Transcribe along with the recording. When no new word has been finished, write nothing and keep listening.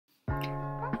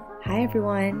Hi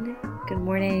everyone, good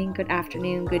morning, good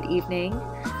afternoon, good evening.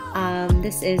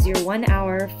 This is your 1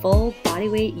 hour full body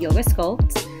weight yoga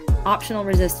sculpt, optional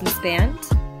resistance band,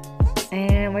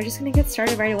 and we're just going to get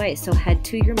started right away. So head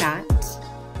to your mat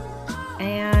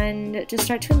and just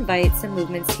start to invite some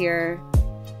movements here.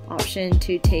 Option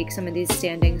to take some of these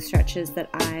standing stretches that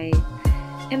I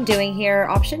am doing here.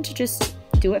 Option to just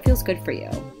do what feels good for you.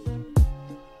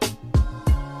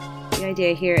 The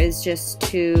idea here is just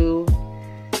to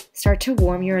start to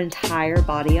warm your entire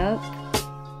body up.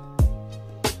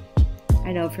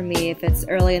 I know for me, if it's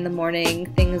early in the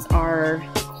morning, things are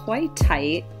quite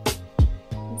tight.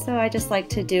 And so I just like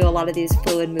to do a lot of these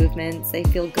fluid movements. They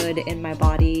feel good in my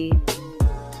body.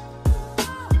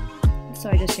 So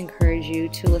I just encourage you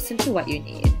to listen to what you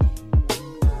need.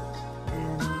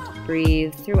 And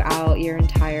breathe throughout your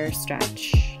entire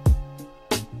stretch.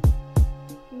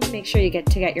 Make sure you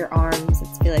get your arms.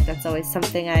 I feel like that's always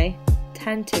something I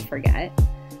tend to forget.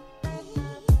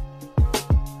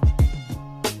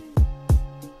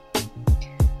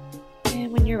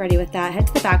 And when you're ready with that, head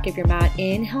to the back of your mat.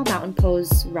 Inhale, mountain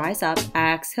pose, rise up.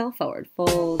 Exhale, forward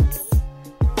fold.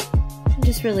 And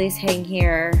just release, hang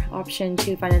here. Option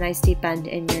to find a nice deep bend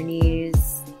in your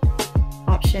knees.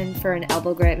 Option for an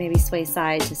elbow grip, maybe sway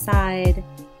side to side.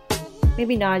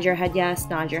 Maybe nod your head yes,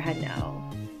 nod your head no.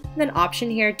 And then option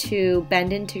here to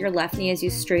bend into your left knee as you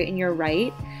straighten your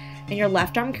right, and your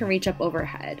left arm can reach up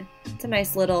overhead. It's a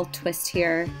nice little twist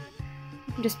here.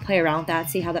 You can just play around with that,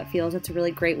 see how that feels. It's a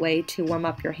really great way to warm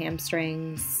up your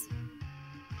hamstrings.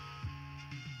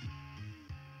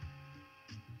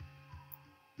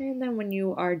 And then when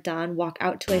you are done, walk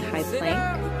out to a high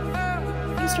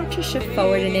plank. You start to shift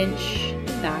forward an inch,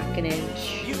 back an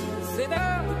inch.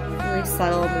 Really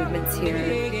subtle movements here.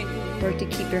 Work to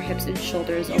keep your hips and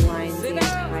shoulders aligned the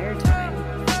entire time.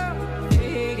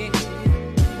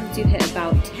 Once you hit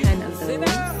about 10 of those,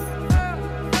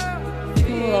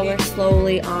 lower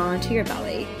slowly onto your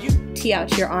belly. Tee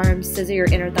out your arms, scissor your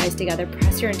inner thighs together,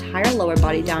 press your entire lower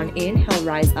body down. Inhale,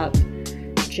 rise up.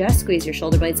 Just squeeze your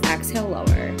shoulder blades, exhale,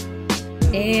 lower.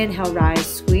 Inhale, rise,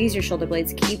 squeeze your shoulder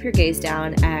blades, keep your gaze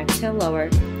down, exhale, lower.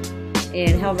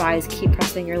 Inhale, rise, keep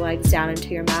pressing your legs down into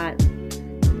your mat,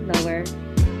 lower.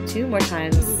 2 more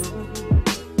times.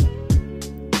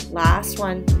 Last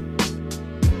one.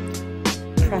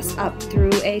 Press up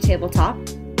through a tabletop.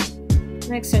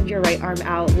 And extend your right arm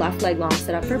out, left leg long,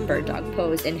 set up for bird dog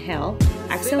pose. Inhale.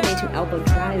 Exhale, knee to elbow,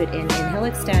 drive it in. Inhale,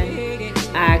 extend.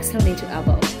 Exhale, knee to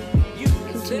elbow.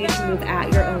 Continue to move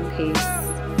at your own pace.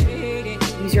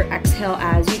 Use your exhale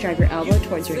as you drive your elbow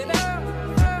towards your knee.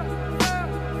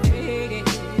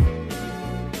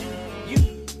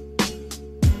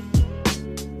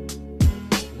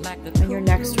 On your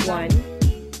next one,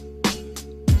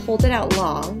 hold it out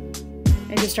long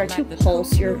and just start to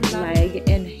pulse your leg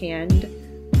and hand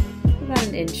about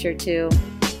an inch or two.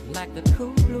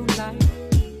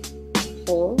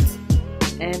 Hold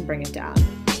and bring it down.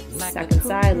 Second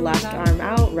side, left arm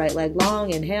out, right leg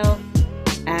long, inhale.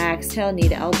 Exhale, knee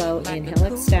to elbow,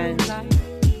 inhale, extend.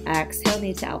 Exhale,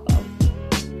 knee to elbow.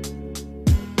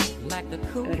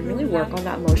 Good, and really work on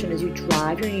that motion as you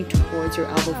drive your knee towards your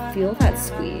elbow. Feel that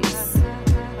squeeze.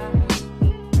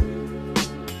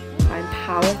 Find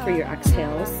power for your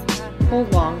exhales.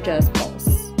 Hold long, just pulse.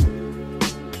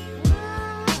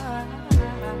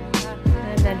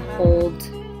 And then hold,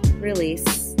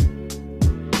 release.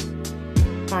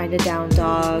 Find a down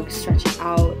dog, stretch it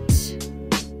out.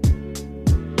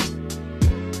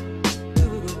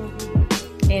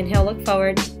 Inhale, look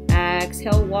forward.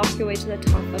 Exhale, walk your way to the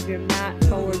top of your mat,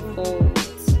 forward fold.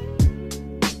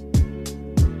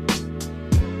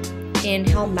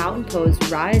 Inhale, mountain pose,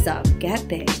 rise up, get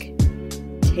big.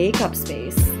 Take up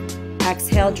space.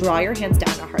 Exhale, draw your hands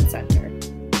down to heart center.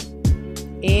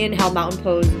 Inhale, mountain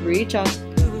pose, reach up.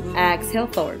 Exhale,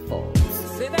 forward fold.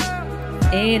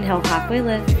 Inhale, halfway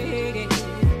lift.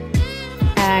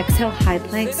 Exhale, high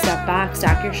plank, step back,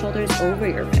 stack your shoulders over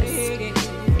your wrist.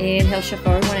 Inhale, shift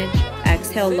forward 1 inch.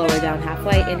 Exhale, lower down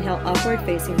halfway. Inhale, upward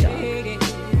facing dog.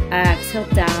 Exhale,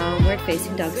 downward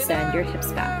facing dog. Send your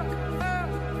hips back.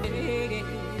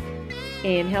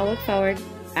 Inhale, look forward.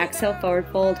 Exhale, forward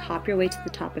fold. Hop your way to the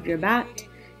top of your mat.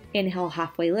 Inhale,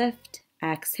 halfway lift.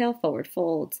 Exhale, forward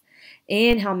fold.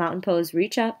 Inhale, mountain pose.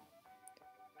 Reach up.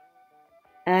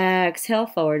 Exhale,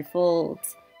 forward fold.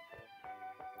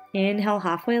 Inhale,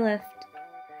 halfway lift.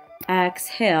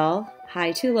 Exhale,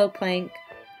 high to low plank.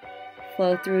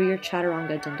 Flow through your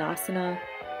chaturanga dandasana.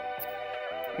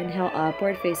 Inhale,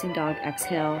 upward facing dog.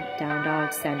 Exhale, down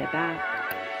dog, send it back.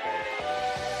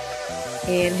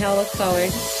 Inhale, look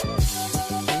forward.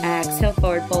 Exhale. Exhale,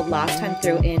 forward fold. Last time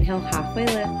through. Inhale, halfway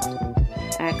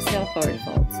lift. Exhale, forward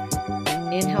fold.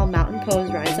 Inhale, mountain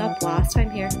pose. Rise up. Last time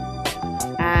here.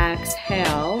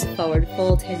 Exhale, forward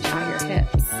fold. Hinge at your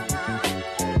hips.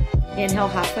 Inhale,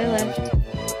 halfway lift.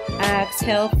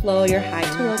 Exhale, flow your high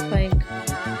to low plank.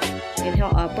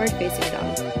 Inhale, upward facing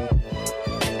dog.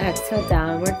 Exhale,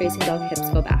 downward facing dog. Hips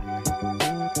go back.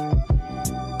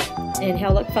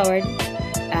 Inhale, look forward.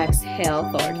 Exhale,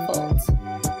 forward fold.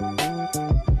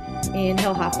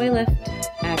 Inhale, halfway lift.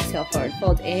 Exhale, forward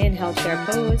fold. Inhale, chair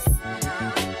pose.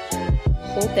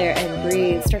 Hold there and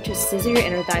breathe. Start to scissor your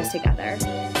inner thighs together.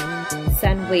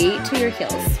 Send weight to your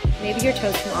heels. Maybe your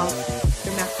toes come off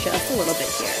your mat just a little bit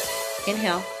here.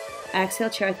 Inhale. Exhale,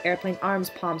 chair with airplane arms,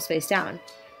 palms face down.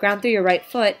 Ground through your right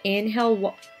foot.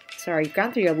 Inhale,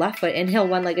 ground through your left foot. Inhale,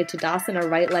 one-legged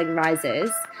Tadasana, right leg rises.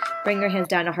 Bring your hands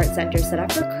down to heart center. Set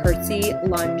up for curtsy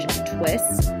lunge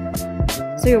twist.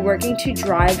 So you're working to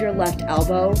drive your left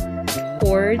elbow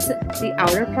towards the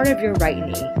outer part of your right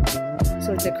knee.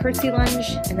 So it's a curtsy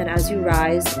lunge, and then as you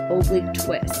rise, oblique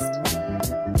twist.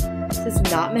 This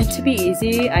is not meant to be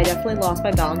easy. I definitely lost my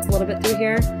balance a little bit through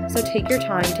here. So take your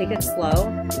time, take it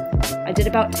slow. I did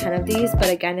about 10 of these, but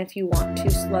again, if you want to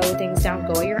slow things down,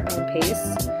 go at your own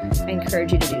pace. I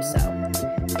encourage you to do so.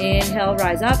 Inhale,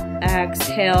 rise up.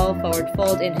 Exhale, forward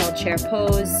fold. Inhale, chair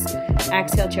pose.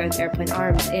 Exhale, chair with airplane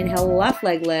arms. Inhale, left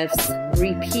leg lifts.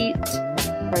 Repeat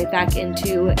right back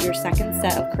into your second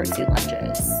set of curtsy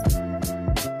lunges.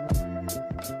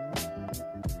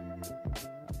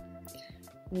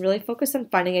 Really focus on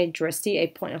finding a drishti, a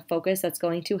point of focus that's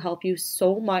going to help you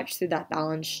so much through that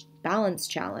balance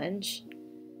challenge.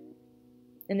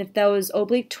 And if those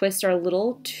oblique twists are a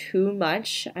little too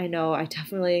much, I know I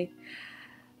definitely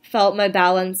felt my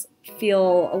balance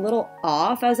feel a little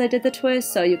off as I did the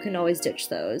twist, so you can always ditch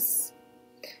those.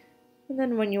 And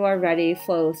then when you are ready,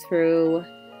 flow through.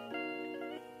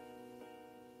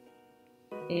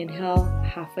 Inhale,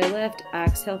 halfway lift.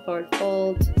 Exhale, forward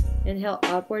fold. Inhale,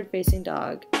 upward facing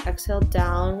dog. Exhale,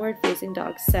 downward facing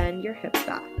dog. Send your hips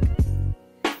back.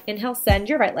 Inhale, send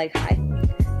your right leg high.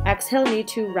 Exhale, knee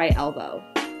to right elbow.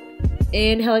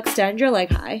 Inhale, extend your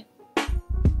leg high.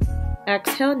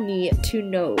 Exhale, knee to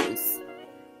nose.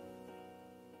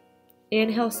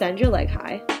 Inhale, send your leg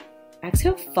high.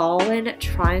 Exhale, fallen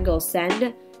triangle.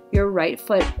 Send your right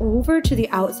foot over to the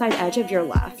outside edge of your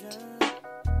left.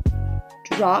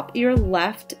 Drop your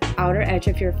left outer edge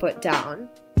of your foot down.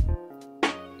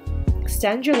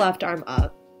 Extend your left arm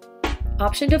up.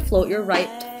 Option to float your right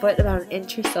foot about an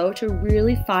inch or so to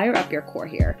really fire up your core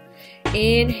here.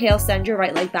 Inhale, send your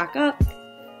right leg back up.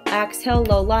 Exhale,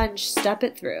 low lunge, step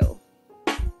it through.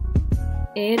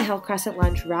 Inhale, crescent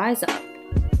lunge, rise up.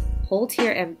 Hold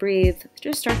here and breathe.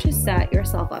 Just start to set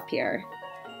yourself up here.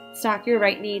 Stack your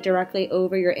right knee directly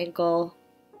over your ankle.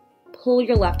 Pull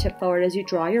your left hip forward as you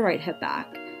draw your right hip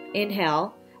back.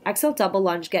 Inhale. Exhale, double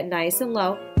lunge, get nice and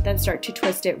low, then start to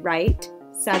twist it right,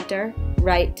 center,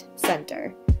 right,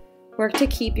 center. Work to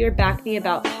keep your back knee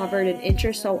about hovered an inch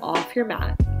or so off your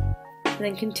mat, and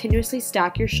then continuously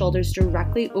stack your shoulders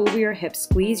directly over your hips,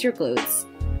 squeeze your glutes.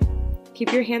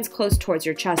 Keep your hands close towards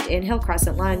your chest. Inhale,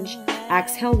 crescent lunge.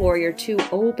 Exhale, warrior two,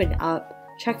 open up.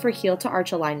 Check for heel to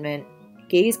arch alignment.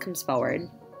 Gaze comes forward.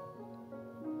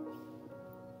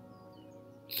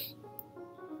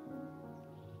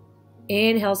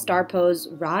 Inhale, star pose,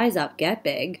 rise up, get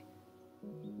big.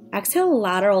 Exhale,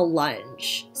 lateral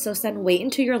lunge. So send weight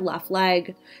into your left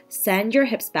leg, send your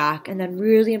hips back, and then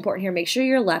really important here, make sure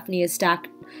your left knee is stacked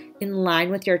in line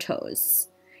with your toes.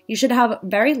 You should have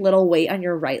very little weight on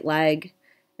your right leg,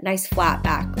 a nice flat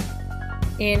back.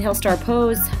 Inhale, star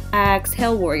pose.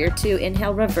 Exhale, warrior two.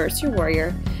 Inhale, reverse your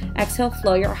warrior. Exhale,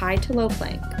 flow your high to low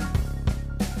plank.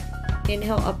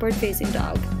 Inhale, upward facing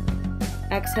dog.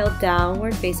 Exhale,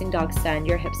 downward facing dog. Send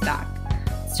your hips back.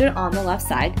 Stood on the left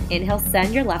side. Inhale,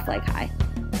 send your left leg high.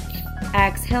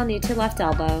 Exhale, knee to left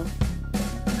elbow.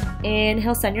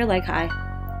 Inhale, send your leg high.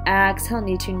 Exhale,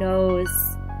 knee to nose.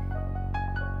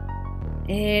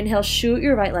 Inhale, shoot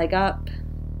your right leg up.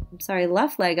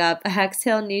 Left leg up.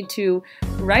 Exhale, knee to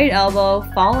right elbow.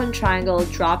 Fallen triangle.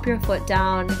 Drop your foot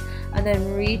down. And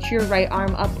then reach your right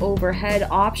arm up overhead.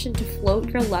 Option to float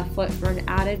your left foot for an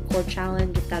added core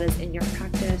challenge if that is in your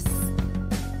practice.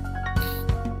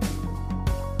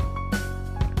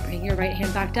 Bring your right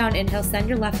hand back down. Inhale, send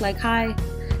your left leg high.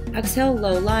 Exhale,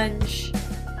 low lunge.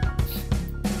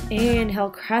 Inhale,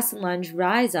 crescent lunge.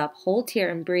 Rise up. Hold here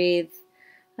and breathe.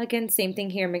 Again, same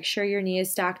thing here. Make sure your knee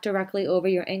is stacked directly over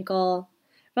your ankle.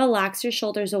 Relax your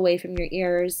shoulders away from your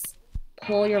ears.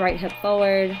 Pull your right hip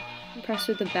forward. And press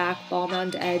with the back ball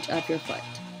mound edge of your foot.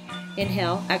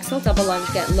 Inhale, exhale, double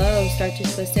lunge, get low, start to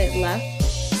twist it left,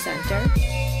 center,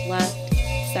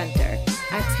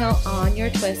 exhale on your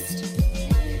twist.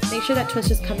 Make sure that twist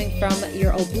is coming from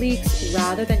your obliques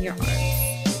rather than your arms.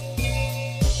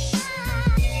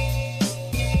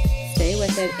 Stay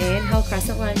with it. Inhale,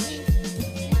 crescent lunge.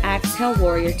 Exhale,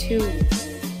 warrior two.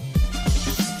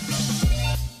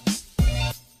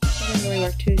 And really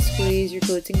work to squeeze your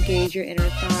glutes, engage your inner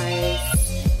thighs.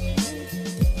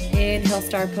 Inhale,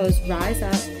 star pose, rise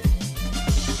up.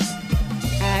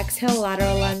 Exhale,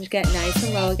 lateral lunge, get nice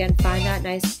and low again. Find that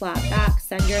nice flat back,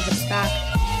 send your hips back.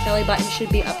 Belly button should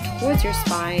be up towards your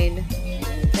spine.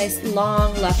 Nice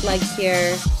long left leg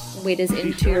here. Weight is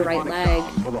into your right leg.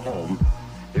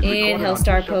 Inhale,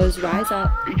 star pose, rise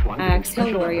up.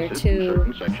 Exhale, warrior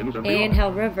two.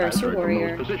 Inhale, reverse your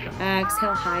warrior.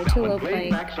 Exhale, high to low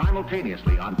plank.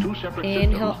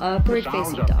 Inhale, upward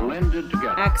facing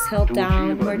dog. Exhale,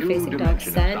 downward facing dog.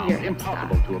 Send your hips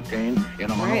back.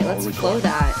 Alright, let's flow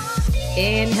that.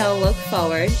 Inhale, look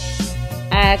forward.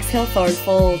 Exhale, forward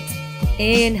fold.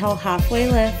 Inhale,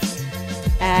 halfway lift.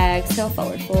 Exhale,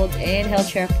 forward fold. Inhale,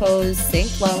 chair pose,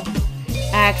 sink low.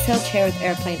 Exhale, chair with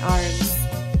airplane arms.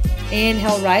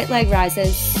 Inhale, right leg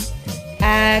rises.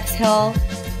 Exhale,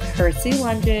 curtsy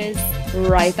lunges,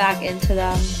 right back into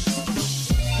them.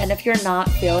 And if you're not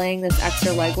feeling this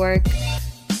extra leg work,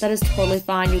 that is totally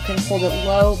fine. You can hold it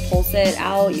low, pulse it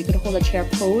out. You can hold a chair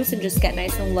pose and just get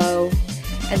nice and low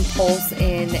and pulse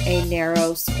in a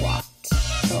narrow squat.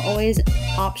 So always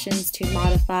options to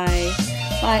modify,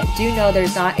 but do know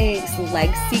there's not a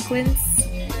leg sequence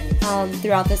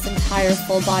throughout this entire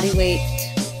full body weight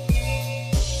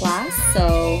class,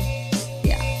 so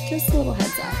yeah, just a little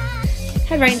heads up.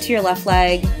 Head right into your left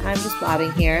leg. I'm just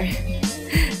blabbing here.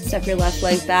 Step your left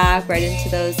leg back right into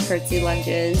those curtsy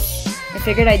lunges. I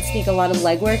figured I'd sneak a lot of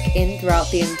leg work in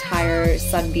throughout the entire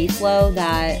Sun B flow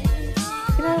that,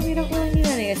 you know, we don't really need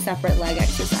any separate leg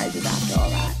exercises after all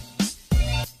that.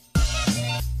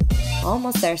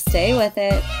 Almost there, stay with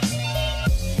it.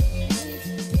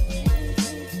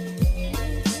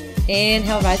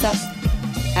 Inhale, rise up.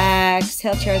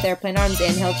 Exhale, chair with airplane arms.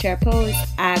 Inhale, chair pose.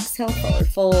 Exhale, forward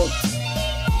fold.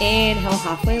 Inhale,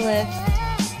 halfway lift.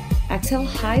 Exhale,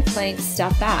 high plank,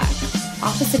 step back.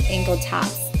 Opposite angle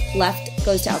taps. Left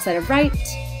goes to outside of right.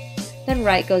 Then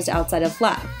right goes to outside of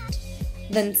left.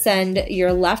 Then send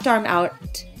your left arm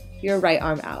out, your right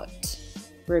arm out.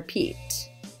 Repeat.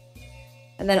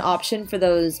 And then option for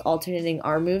those alternating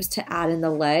arm moves to add in the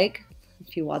leg.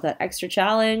 If you want that extra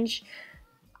challenge.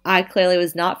 I clearly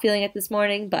was not feeling it this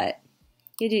morning, but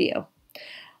you do you.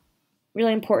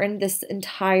 Really important this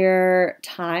entire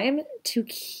time to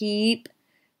keep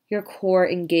your core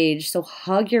engaged. So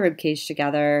hug your ribcage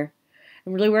together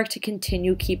and really work to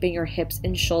continue keeping your hips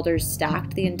and shoulders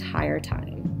stacked the entire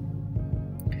time.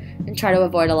 And try to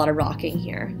avoid a lot of rocking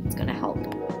here. It's going to help.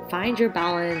 Find your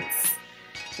balance.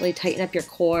 Really tighten up your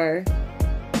core.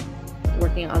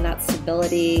 Working on that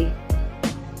stability.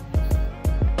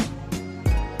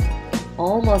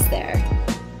 Almost there.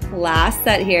 Last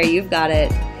set here, you've got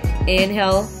it.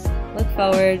 Inhale, look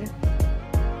forward.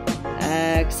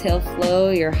 Exhale, flow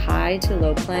your high to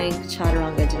low plank,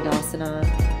 Chaturanga Dandasana.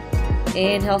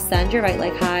 Inhale, send your right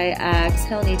leg high.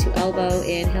 Exhale, knee to elbow.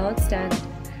 Inhale, extend.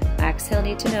 Exhale,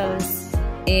 knee to nose.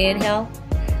 Inhale.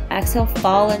 Exhale,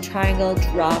 fall in triangle.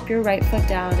 Drop your right foot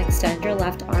down. Extend your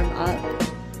left arm up.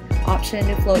 Option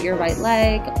to float your right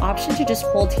leg. Option to just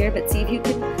hold here, but see if you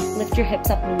can lift your hips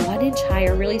up 1 inch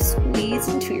higher. Really squeeze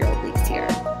into your obliques here.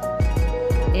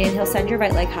 Inhale, send your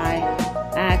right leg high.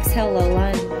 Exhale, low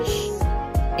lunge.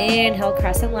 Inhale,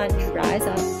 crescent lunge, rise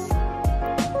up.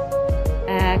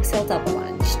 Exhale, double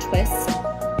lunge, twist,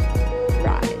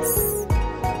 rise.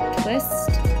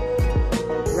 Twist,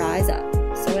 rise up.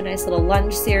 So a nice little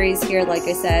lunge series here, like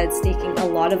I said, sneaking a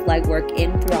lot of leg work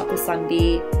in throughout the Sun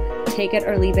B. Take it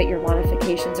or leave it. Your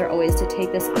modifications are always to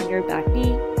take this on your back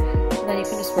knee, and then you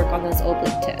can just work on those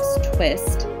oblique tips.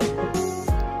 Twist.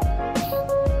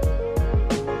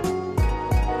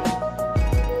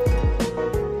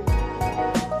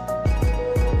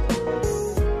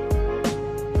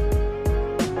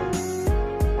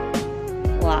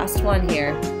 Last one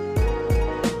here.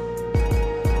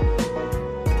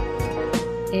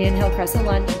 Inhale, crescent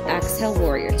lunge. Exhale,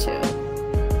 warrior two.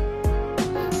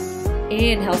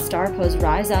 Inhale, star pose,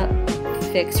 rise up.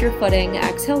 Fix your footing.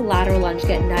 Exhale, lateral lunge.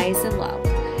 Get nice and low.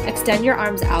 Extend your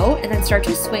arms out and then start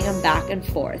to swing them back and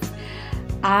forth.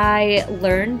 I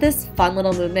learned this fun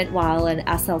little movement while in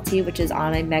SLT, which is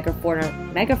on a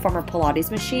Megaformer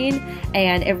Pilates machine,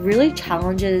 and it really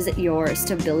challenges your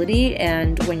stability,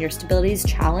 and when your stability is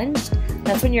challenged,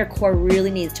 that's when your core really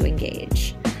needs to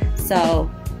engage.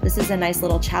 So this is a nice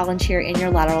little challenge here in your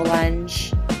lateral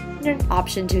lunge. And an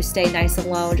option to stay nice and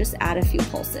low, just add a few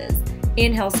pulses.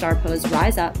 Inhale, star pose,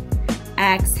 rise up.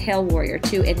 Exhale, warrior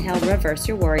two. Inhale, reverse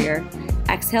your warrior.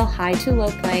 Exhale, high to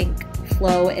low plank,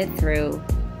 flow it through.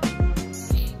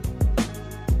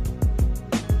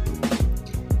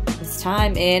 This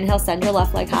time, inhale, send your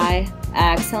left leg high.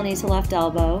 Exhale, knee to left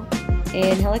elbow.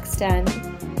 Inhale, extend.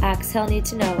 Exhale, knee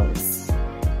to nose.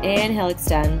 Inhale,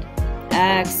 extend.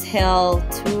 Exhale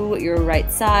to your right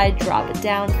side, drop it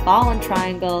down, fall in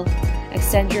triangle.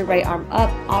 Extend your right arm up.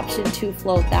 Option to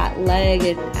float that leg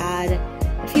and add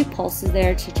a few pulses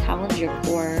there to challenge your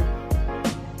core.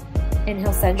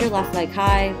 Inhale, send your left leg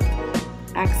high.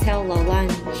 Exhale, low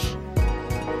lunge.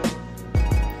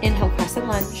 Inhale, crescent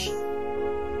lunge.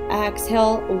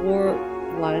 Exhale,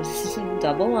 lunge,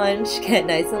 double lunge. Get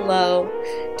nice and low.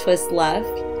 Twist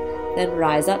left. Then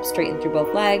rise up, straighten through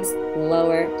both legs.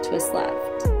 Lower, twist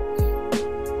left.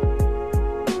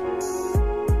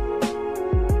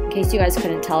 In case you guys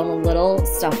couldn't tell, I'm a little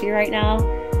stuffy right now.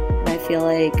 And I feel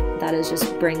like that is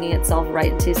just bringing itself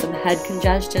right into some head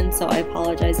congestion. So I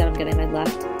apologize that I'm getting my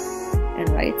left and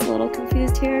right's a little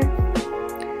confused here.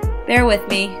 Bear with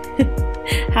me.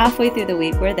 Halfway through the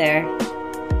week, we're there.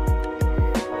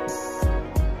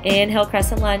 Inhale,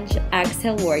 crescent lunge.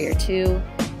 Exhale, warrior two.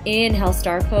 Inhale,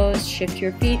 star pose. Shift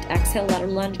your feet. Exhale,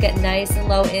 lateral lunge. Get nice and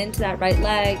low into that right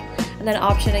leg. And then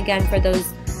option again for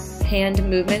those hand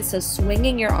movements. So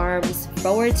swinging your arms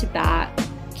forward to back.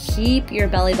 Keep your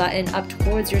belly button up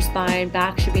towards your spine.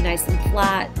 Back should be nice and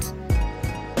flat.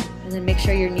 And then make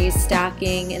sure your knees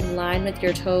stacking in line with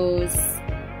your toes.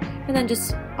 And then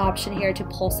just option here to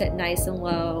pulse it nice and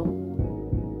low.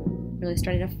 Really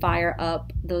starting to fire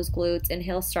up those glutes.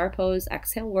 Inhale, star pose.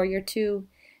 Exhale, warrior two.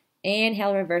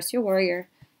 Inhale, reverse your warrior.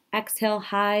 Exhale,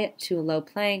 high to low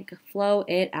plank. Flow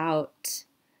it out.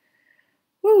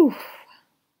 Woo!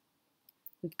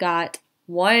 We've got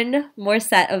one more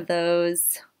set of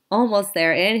those. Almost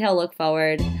there. Inhale, look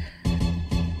forward.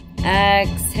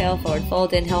 Exhale, forward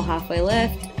fold. Inhale, halfway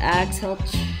lift. Exhale,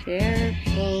 chair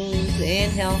pose.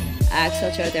 Inhale,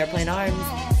 exhale, chair with airplane arms.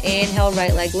 Inhale,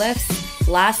 right leg lifts.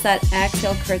 Last set,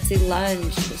 exhale, curtsy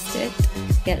lunge. Twist it.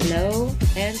 Get low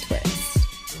and twist.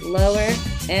 Lower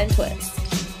and twist.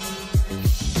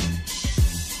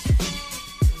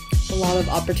 A lot of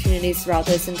opportunities throughout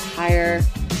this entire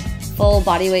full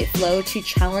body weight flow to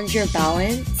challenge your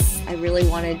balance. I really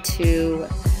wanted to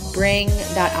bring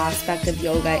that aspect of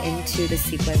yoga into the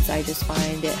sequence. I just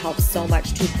find it helps so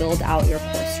much to build out your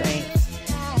core strength.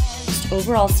 Just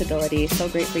overall stability, so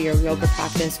great for your yoga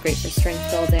practice, great for strength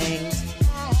building.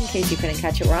 In case you couldn't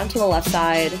catch it, we're on to the left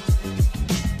side.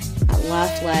 That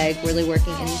left leg, really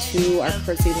working into our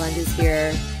curtsy lunges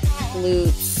here.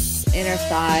 Glutes, inner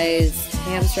thighs,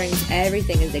 hamstrings,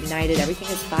 everything is ignited, everything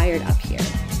is fired up here.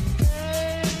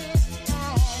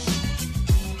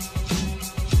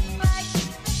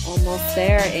 Almost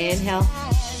there. Inhale,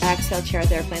 exhale, chair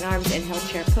with airplane arms. Inhale,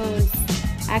 chair pose.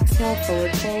 Exhale,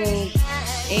 forward fold.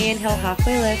 Inhale,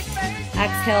 halfway lift.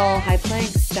 Exhale, high plank,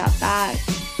 step back.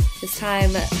 This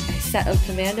time, a set of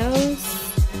commandos.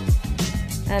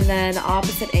 And then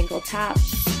opposite ankle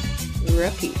taps.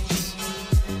 Repeat.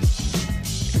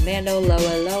 Commando,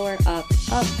 lower, lower, up,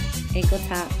 up. Ankle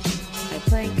tap, high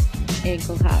plank.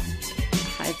 Ankle tap,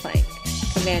 high plank.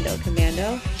 Commando,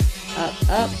 commando. Up,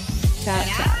 up, tap,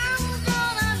 tap.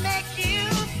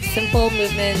 Simple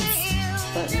movements,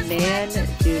 but man,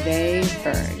 do they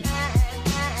burn.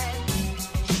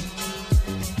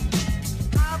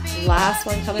 Last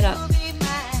one coming up.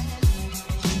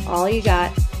 All you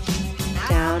got.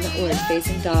 Downward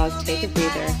facing dog. Take a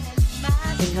breather.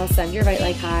 Inhale, send your right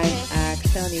leg high.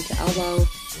 Exhale, knee to elbow.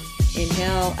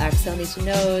 Inhale, exhale, knee to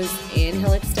nose.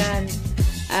 Inhale, extend.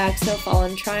 Exhale, fall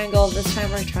in triangle. This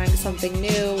time we're trying something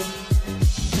new.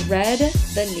 Thread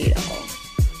the needle.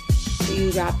 So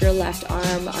you wrap your left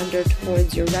arm under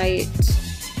towards your right.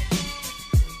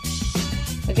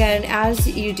 Again, as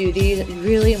you do these,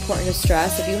 really important to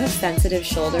stress, if you have sensitive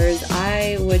shoulders,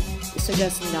 I would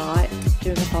suggest not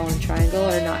doing a fall in triangle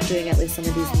or not doing at least some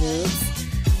of these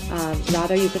moves.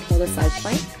 Rather, you could hold a side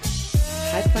plank,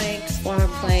 high plank,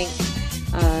 forearm plank,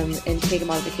 and take a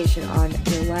modification on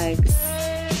your legs.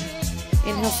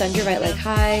 Inhale, send your right leg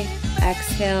high.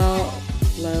 Exhale,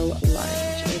 low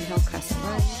lunge. Inhale, crescent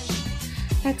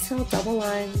lunge. Exhale, double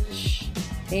lunge.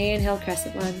 Inhale,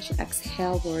 crescent lunge.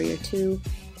 Exhale, warrior two.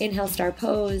 Inhale, star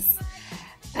pose.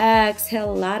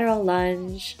 Exhale, lateral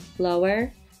lunge.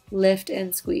 Lower, lift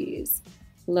and squeeze.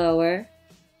 Lower,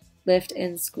 lift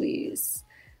and squeeze.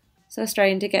 So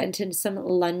starting to get into some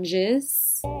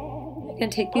lunges. You can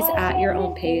take these at your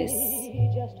own pace.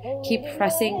 Keep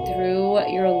pressing through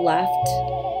your left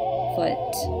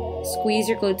foot. Squeeze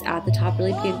your glutes at the top.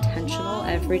 Really be intentional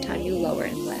every time you lower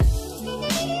and lift.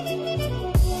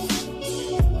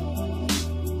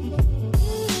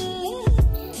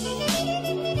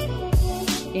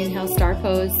 Inhale, star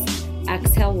pose.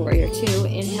 Exhale, warrior two.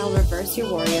 Inhale, reverse your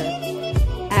warrior.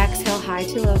 Exhale, high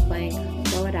to low plank.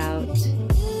 Blow it out.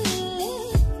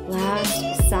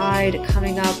 Last side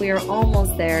coming up. We are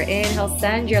almost there. Inhale,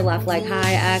 send your left leg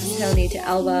high. Exhale, knee to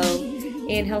elbow.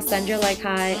 Inhale, send your leg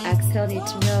high. Exhale, knee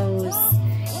to nose.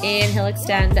 Inhale,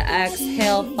 extend.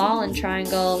 Exhale, fall in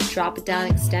triangle. Drop it down,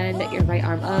 extend your right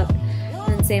arm up.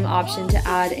 And then same option to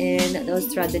add in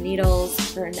those thread the needles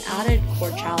for an added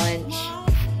core challenge.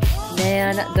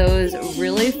 Man, those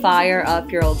really fire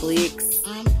up your obliques.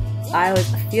 I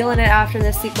was feeling it after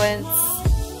this sequence.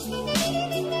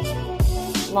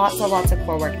 Lots of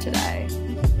core work today.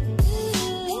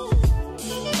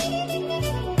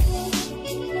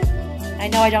 I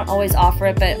know I don't always offer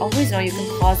it, but always know you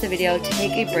can pause the video,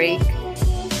 take a break,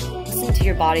 listen to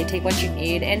your body, take what you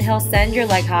need. Inhale, send your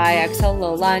leg high. Exhale,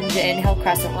 low lunge. Inhale,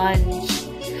 crescent lunge.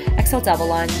 Exhale, double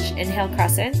lunge. Inhale,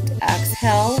 crescent.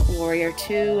 Exhale, warrior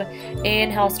two.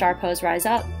 Inhale, star pose, rise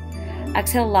up.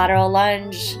 Exhale, lateral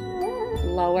lunge.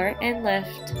 Lower and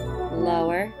lift.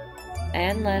 Lower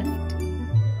and lift.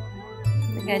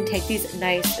 Again, take these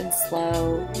nice and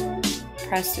slow.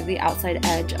 Press through the outside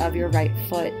edge of your right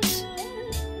foot.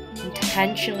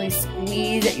 Intentionally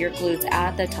squeeze your glutes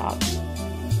at the top.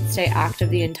 Stay active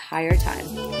the entire time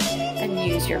and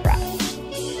use your breath.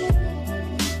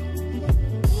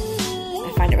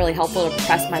 I find it really helpful to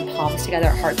press my palms together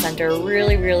at heart center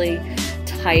really, really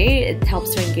tight. It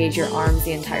helps to engage your arms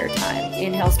the entire time.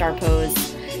 Inhale, star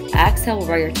pose. Exhale,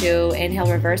 warrior two.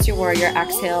 Inhale, reverse your warrior.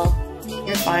 Exhale,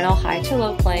 your final high to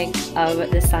low plank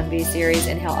of the Sun V series.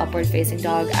 Inhale, upward facing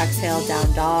dog. Exhale,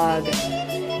 down dog.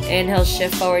 Inhale,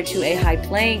 shift forward to a high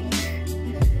plank.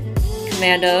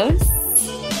 Commandos.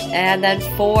 And then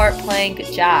 4 plank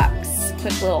jacks.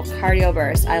 Quick little cardio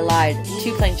burst. I lied.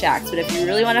 2 plank jacks, but if you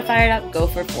really want to fire it up, go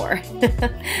for 4.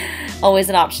 Always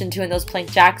an option too in those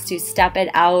plank jacks to step it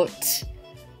out.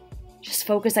 Just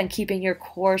focus on keeping your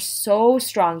core so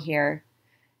strong here.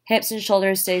 Hips and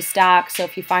shoulders stay stacked, so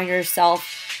if you find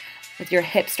yourself with your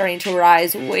hips starting to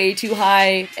rise way too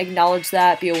high, acknowledge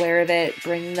that, be aware of it,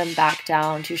 bring them back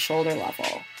down to shoulder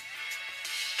level.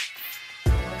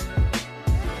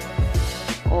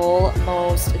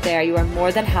 Almost there. You are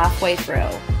more than halfway through.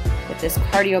 With this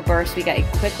cardio burst, we get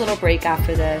a quick little break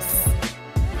after this.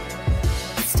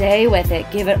 Stay with it.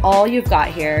 Give it all you've got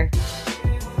here.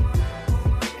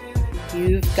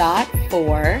 You've got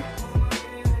 4,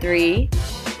 3,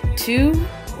 2,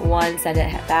 1. Send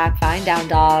it back. Find down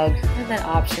dog. And then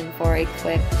option for a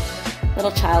quick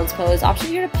little child's pose. Option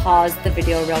here to pause the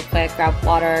video real quick. Grab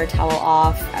water, towel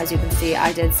off. As you can see,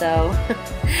 I did so.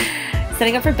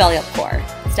 Setting up for belly up core.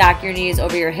 Stack your knees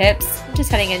over your hips. Just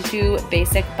heading into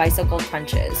basic bicycle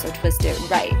crunches. So twist it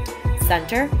right,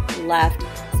 center, left,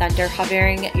 center,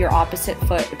 hovering your opposite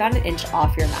foot about 1 inch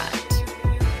off your mat.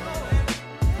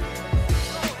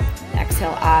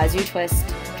 Exhale as you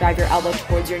twist. Drive your elbow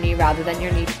towards your knee rather than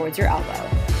your knee towards your elbow.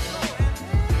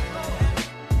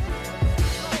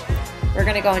 We're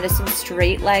going to go into some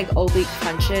straight leg oblique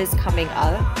crunches coming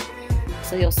up.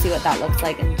 So you'll see what that looks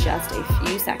like in just a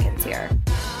few seconds here.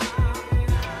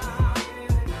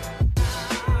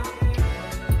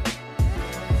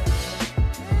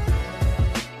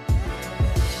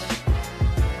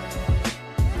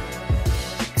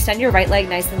 Extend your right leg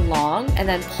nice and long, and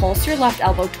then pulse your left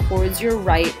elbow towards your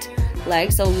right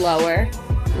leg, so lower,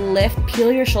 lift,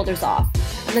 peel your shoulders off.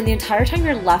 And then the entire time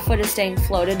your left foot is staying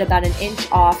floated about 1 inch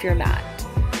off your mat.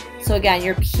 So again,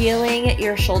 you're peeling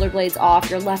your shoulder blades off,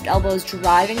 your left elbow is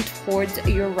driving towards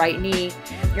your right knee,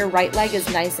 your right leg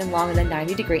is nice and long at a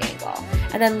 90-degree angle.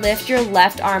 And then lift your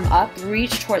left arm up,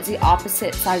 reach towards the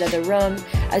opposite side of the room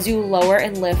as you lower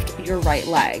and lift your right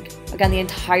leg. Again, the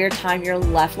entire time your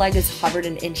left leg is hovered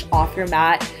 1 inch off your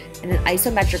mat in an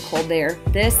isometric hold there.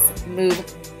 This move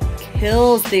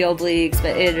kills the obliques,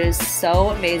 but it is so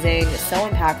amazing, so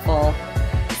impactful.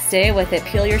 Stay with it.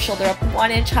 Peel your shoulder up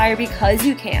 1 inch higher because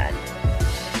you can.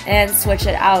 And switch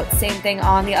it out. Same thing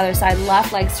on the other side.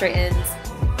 Left leg straightens.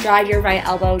 Drive your right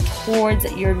elbow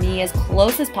towards your knee as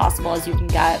close as possible as you can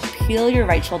get. Peel your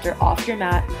right shoulder off your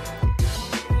mat.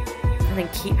 And then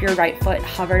keep your right foot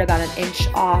hovered about 1 inch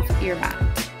off your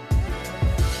mat.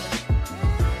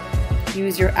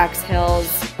 Use your exhales.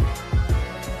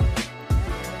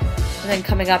 And then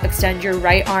coming up, extend your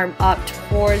right arm up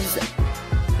towards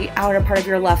the outer part of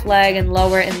your left leg and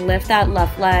lower and lift that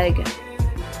left leg.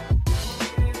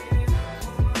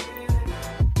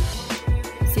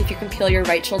 peel your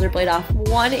right shoulder blade off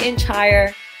 1 inch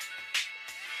higher.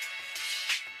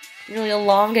 Really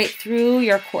elongate through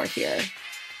your core here.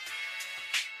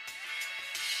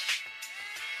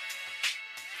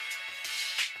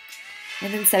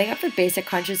 And then setting up for basic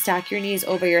crunches, stack your knees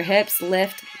over your hips,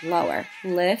 lift, lower,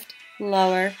 lift,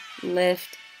 lower,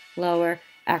 lift, lower.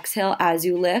 Exhale as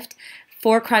you lift.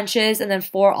 4 crunches and then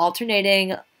 4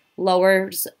 alternating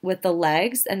lowers with the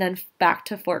legs, and then back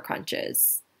to 4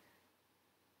 crunches.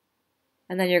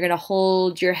 And then you're going to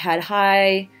hold your head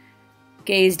high,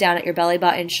 gaze down at your belly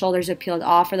button, shoulders are peeled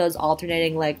off for those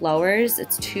alternating leg lowers.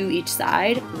 It's 2 each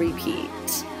side. Repeat.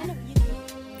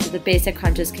 The basic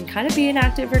crunches can kind of be an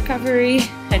active recovery.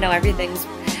 I know everything's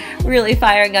really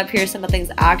firing up here. Some of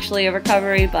things actually a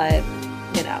recovery, but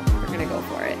you know, we're gonna go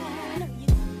for it.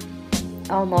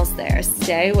 Almost there.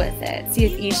 Stay with it. See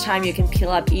if each time you can peel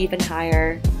up even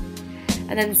higher.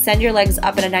 And then send your legs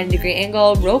up at a 90-degree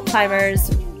angle. Rope climbers,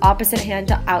 opposite hand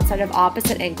to outside of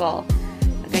opposite ankle.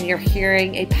 Again, you're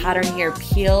hearing a pattern here.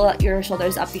 Peel your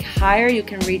shoulders up. The higher you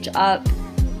can reach up,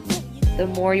 the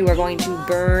more you are going to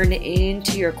burn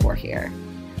into your core here.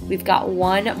 We've got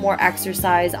 1 more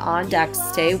exercise on deck.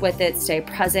 Stay with it. Stay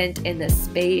present in this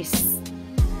space.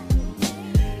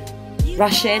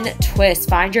 Russian twist.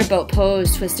 Find your boat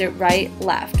pose. Twist it right,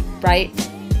 left, right,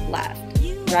 left.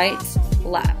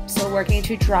 So working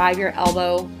to drive your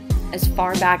elbow as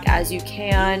far back as you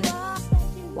can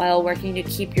while working to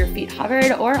keep your feet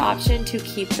hovered, or option to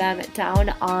keep them down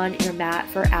on your mat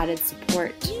for added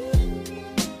support.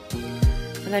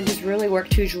 And then just really work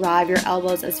to drive your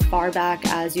elbows as far back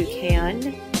as you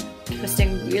can,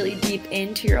 twisting really deep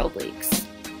into your obliques.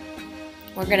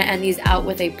 We're going to end these out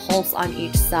with a pulse on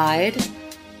each side.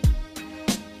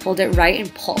 Hold it right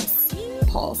and pulse,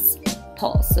 pulse,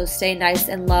 pulse. So stay nice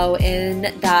and low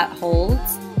in that hold.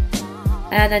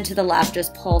 And then to the left,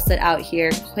 just pulse it out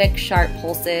here. Quick, sharp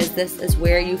pulses. This is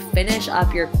where you finish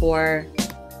up your core.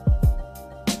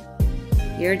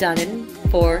 You're done in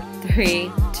 4,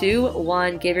 3, 2,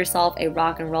 1. Give yourself a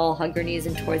rock and roll. Hug your knees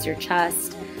in towards your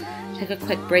chest. Take a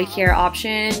quick break here.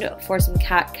 Option for some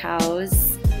cat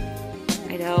cows.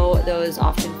 I know those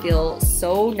often feel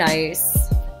so nice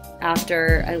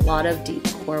after a lot of deep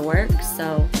core work.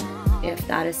 So if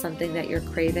that is something that you're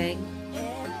craving,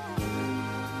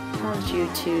 I challenge you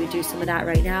to do some of that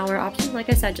right now. Or option, like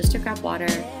I said, just to grab water,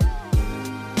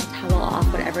 towel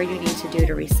off, whatever you need to do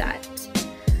to reset.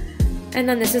 And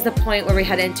then this is the point where we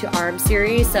head into arm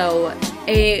series. So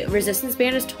a resistance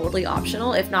band is totally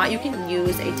optional. If not, you can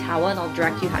use a towel and I'll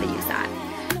direct you how to use that.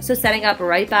 So setting up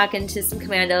right back into some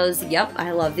commandos. Yep,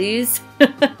 I love these.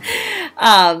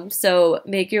 So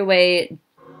make your way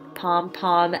palm,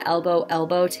 palm, elbow,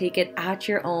 elbow. Take it at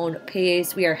your own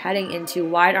pace. We are heading into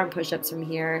wide arm push-ups from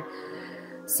here.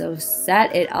 So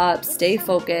set it up. Stay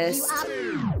focused.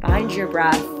 Find your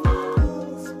breath.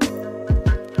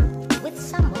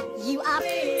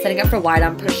 Setting up for wide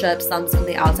arm push-ups, thumbs on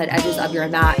the outside edges of your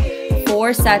mat.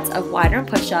 4 sets of wide arm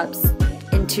push-ups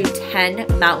into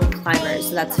 10 mountain climbers.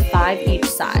 So that's 5 each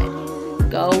side.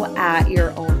 Go at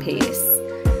your own pace.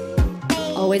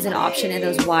 Always an option in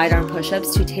those wide arm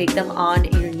push-ups to take them on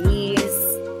your knees.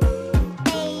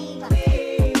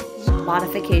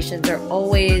 Modifications are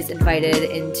always invited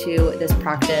into this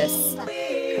practice.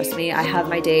 Trust me, I have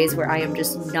my days where I am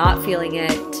just not feeling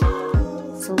it.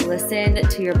 So listen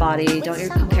to your body. Don't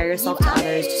compare yourself to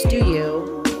others. Just do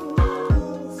you.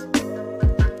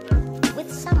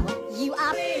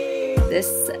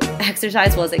 This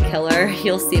exercise was a killer.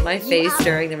 You'll see my face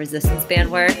during the resistance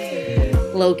band work.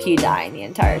 Low-key dying the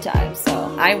entire time.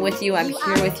 So I'm with you. I'm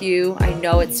here with you. I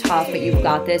know it's tough, but you've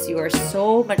got this. You are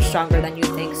so much stronger than you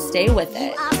think. Stay with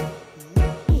it.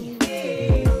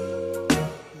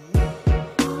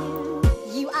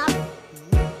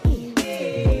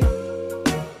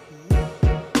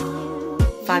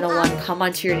 Final one, come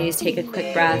onto your knees, take a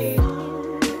quick breath.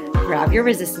 Grab your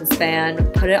resistance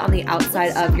band, put it on the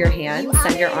outside of your hand,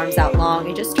 send your arms out long,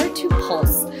 and just start to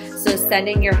pulse. So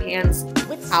sending your hands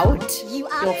out,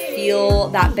 you'll feel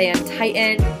that band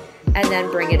tighten, and then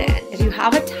bring it in. If you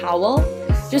have a towel,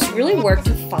 just really work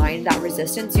to find that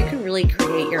resistance. You can really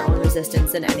create your own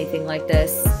resistance in anything like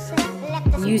this.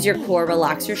 Use your core,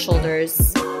 relax your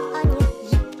shoulders.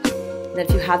 And then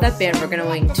if you have that band, we're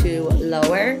going to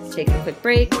lower, take a quick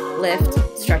break,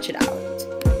 lift, stretch it out.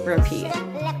 Repeat.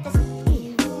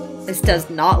 This does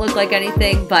not look like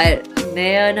anything, but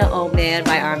man, oh man,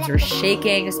 my arms were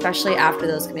shaking, especially after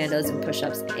those commandos and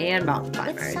push-ups and mountain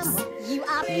climbers.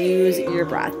 Use your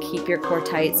breath. Keep your core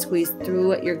tight. Squeeze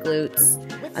through your glutes.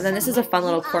 And then this is a fun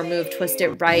little core move. Twist it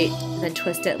right, and then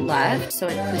twist it left. So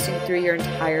twisting through your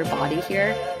entire body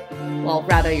here. well,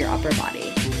 rather your upper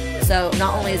body. So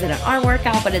not only is it an arm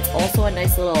workout, but it's also a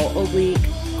nice little oblique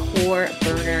core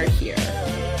burner here.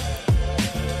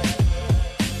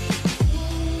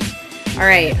 All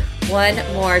right, one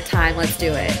more time, let's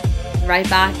do it. Right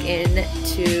back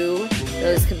into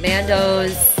those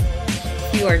commandos.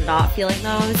 If you are not feeling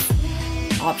those,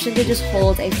 option to just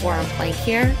hold a forearm plank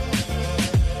here.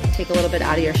 Take a little bit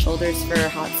out of your shoulders for a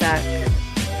hot sec.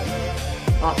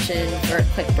 Option for a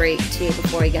quick break too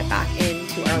before we get back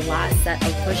into our last set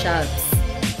of push-ups.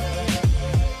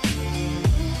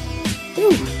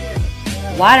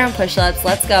 Wide arm push-ups,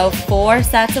 let's go. 4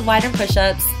 sets of wide arm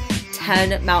push-ups,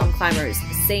 10 mountain climbers,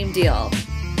 same deal.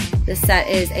 This set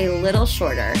is a little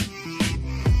shorter.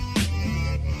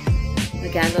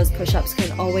 Again, those push-ups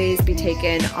can always be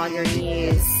taken on your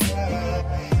knees.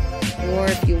 Or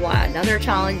if you want another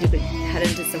challenge, you could head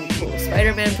into some cool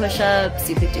Spider-Man push-ups.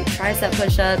 You could do tricep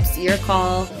push-ups, your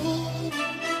call.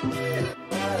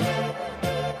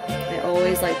 I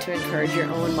always like to encourage your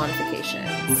own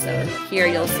modifications. So here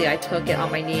you'll see I took it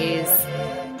on my knees.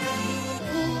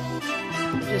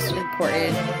 Just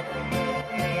important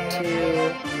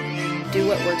to do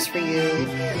what works for you.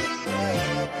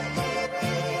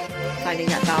 Finding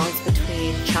that balance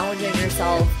between challenging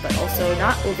yourself, but also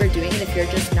not overdoing it if you're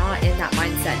just not in that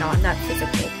mindset, not in that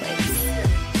physical place.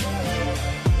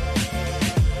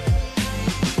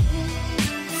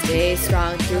 Stay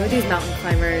strong through these mountain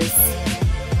climbers.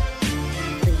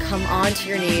 And come onto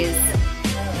your knees.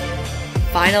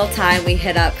 Final time we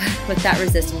hit up with that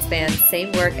resistance band.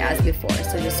 Same work as before.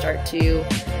 So just start to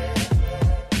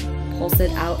pulse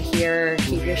it out here.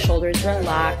 Keep your shoulders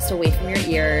relaxed away from your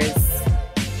ears.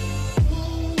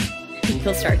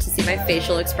 You'll start to see my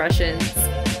facial expressions.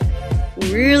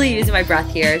 Really using my breath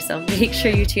here, so make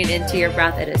sure you tune into your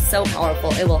breath. It is so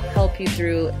powerful. It will help you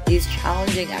through these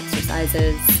challenging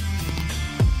exercises.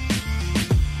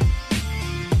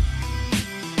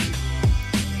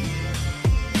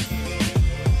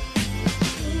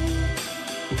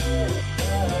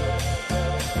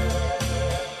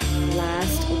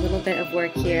 Last little bit of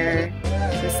work here.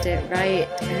 Twist it right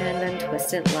and then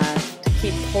twist it left.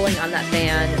 Keep pulling on that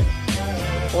band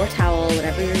or towel,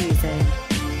 whatever you're using.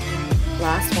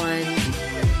 Last one,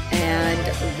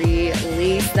 and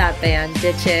release that band,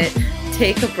 ditch it,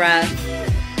 take a breath,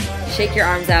 shake your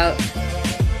arms out.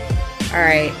 All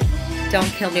right, don't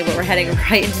kill me, but we're heading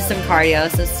right into some cardio.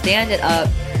 So stand it up,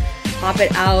 pop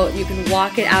it out. You can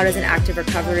walk it out as an active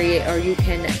recovery, or you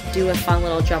can do a fun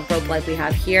little jump rope like we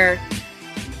have here.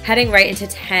 Heading right into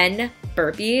 10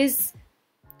 burpees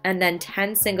and then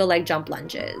 10 single leg jump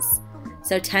lunges.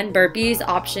 So 10 burpees,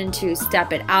 option to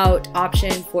step it out,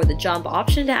 option for the jump,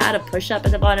 option to add a push-up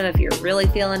at the bottom if you're really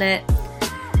feeling it.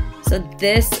 So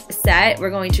this set,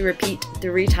 we're going to repeat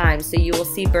 3 times. So you will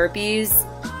see burpees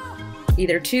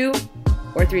either 2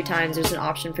 or 3 times. There's an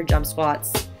option for jump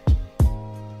squats.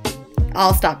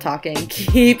 I'll stop talking.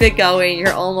 Keep it going.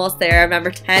 You're almost there.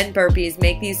 Remember, 10 burpees.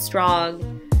 Make these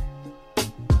strong.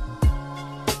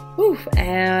 Whew,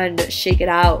 and shake it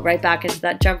out right back into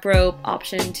that jump rope,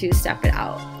 option to step it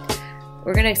out.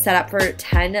 We're going to set up for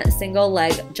 10 single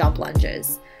leg jump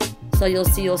lunges. So you'll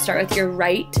see you'll start with your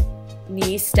right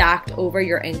knee stacked over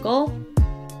your ankle,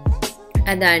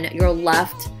 and then your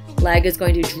left leg is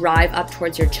going to drive up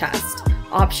towards your chest.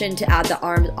 Option to add the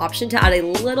arms, option to add a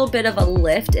little bit of a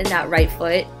lift in that right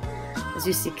foot. As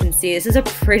you can see, this is a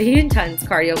pretty intense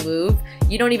cardio move.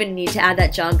 You don't even need to add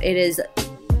that jump. It is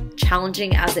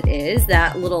challenging as it is.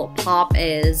 That little pop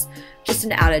is just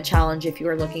an added challenge if you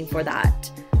are looking for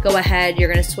that. Go ahead,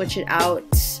 you're going to switch it out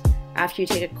after you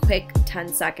take a quick 10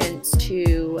 seconds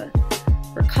to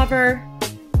recover.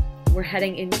 We're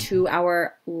heading into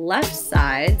our left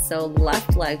side, so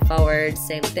left leg forward,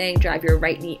 same thing. Drive your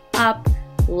right knee up,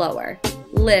 lower,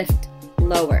 lift,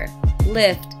 lower,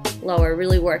 lift, lower.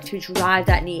 Really work to drive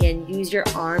that knee in. Use your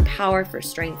arm power for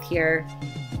strength here.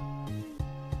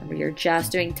 You're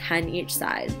just doing 10 each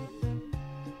side.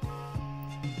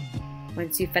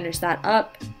 Once you finish that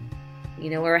up, you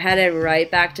know where we're headed,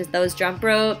 right back to those jump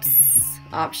ropes.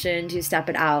 Option to step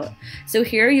it out. So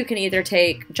here you can either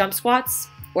take jump squats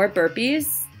or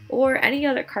burpees or any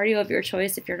other cardio of your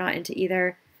choice if you're not into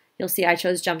either. You'll see I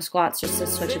chose jump squats just to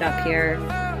switch it up here.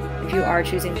 If you are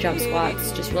choosing jump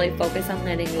squats, just really focus on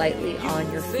landing lightly on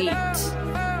your feet.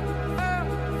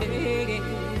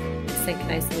 Sink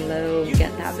nice and low,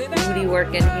 get that booty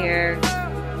work in here.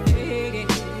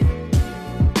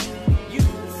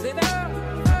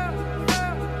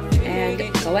 And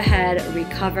go ahead,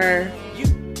 recover.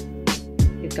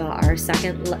 We've got our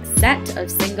second set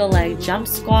of single leg jump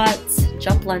squats,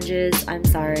 jump lunges,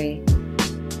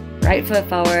 Right foot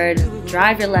forward,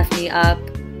 drive your left knee up,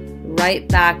 right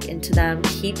back into them.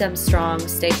 Keep them strong,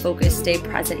 stay focused, stay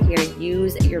present here.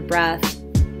 Use your breath.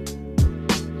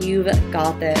 You've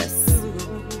got this.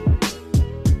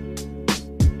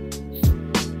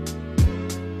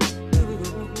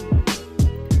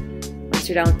 Once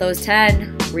you're done with those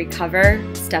 10, recover,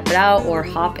 step it out, or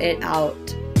hop it out.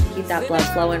 Keep that blood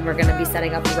flowing. We're going to be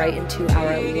setting up right into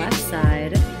our left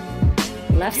side.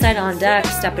 Left side on deck,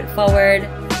 step it forward.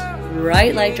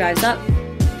 Right leg drives up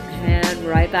and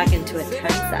right back into it. 10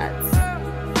 sets.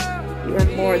 You are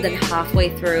more than halfway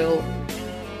through.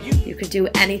 You could do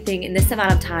anything in this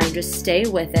amount of time. Just stay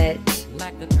with it.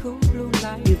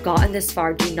 You've gotten this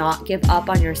far. Do not give up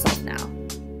on yourself now.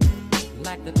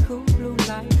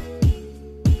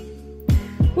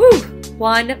 Woo!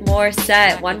 One more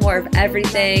set. One more of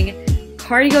everything.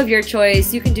 Cardio of your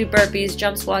choice. You can do burpees,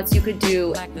 jump squats. You could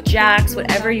do jacks,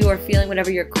 whatever you are feeling,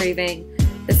 whatever you're craving.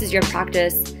 This is your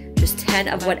practice. Just 10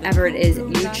 of whatever it is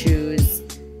you choose.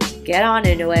 Get on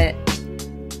into it.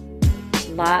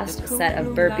 Last set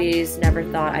of burpees. Never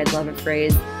thought I'd love a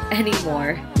phrase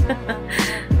anymore.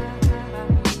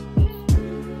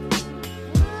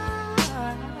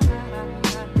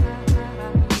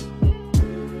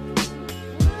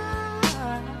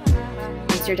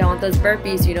 Once you're done with those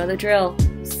burpees, you know the drill.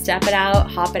 Step it out,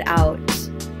 hop it out.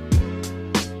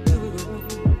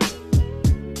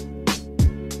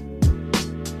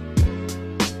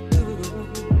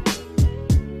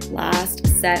 Last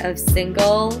set of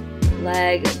single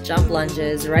leg jump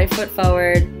lunges. Right foot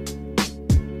forward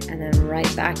and then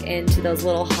right back into those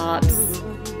little hops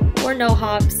or no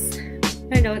hops.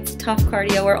 I know it's tough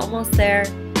cardio. We're almost there.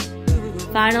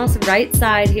 Final right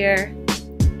side here.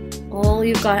 All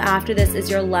you've got after this is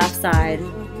your left side.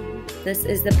 This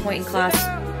is the point in class,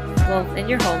 well, in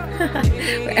your home,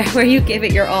 where you give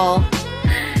it your all.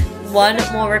 One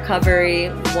more recovery,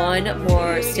 one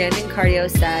more standing cardio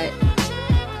set.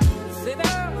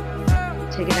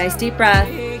 Take a nice deep breath,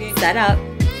 set up,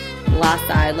 last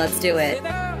side, let's do it.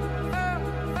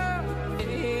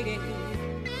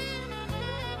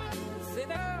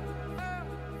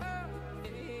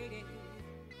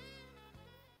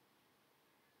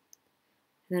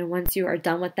 And then once you are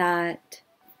done with that,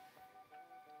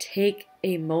 take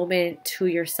a moment to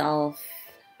yourself.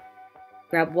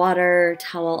 Grab water,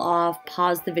 towel off,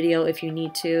 pause the video if you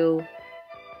need to.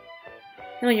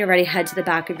 And when you're ready, head to the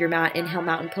back of your mat. Inhale,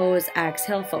 mountain pose.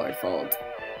 Exhale, forward fold.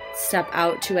 Step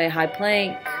out to a high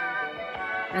plank.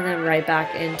 And then right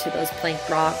back into those plank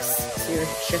rocks. So you're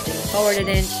shifting forward an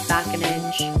inch, back an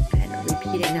inch, and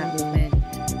repeating that movement.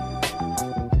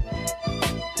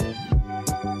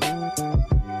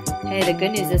 Hey, the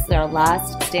good news is our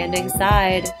last standing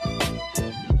side.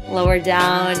 Lower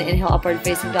down, inhale, upward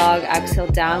facing dog. Exhale,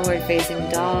 downward facing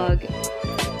dog.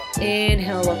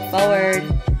 Inhale, look forward.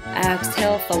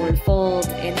 Exhale, forward fold.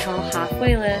 Inhale,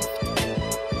 halfway lift.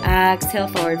 Exhale,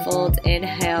 forward fold.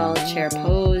 Inhale, chair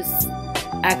pose.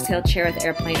 Exhale, chair with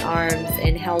airplane arms.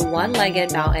 Inhale,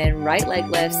 one-legged mountain. Right leg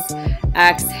lifts.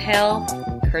 Exhale,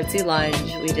 curtsy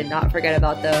lunge. We did not forget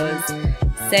about those.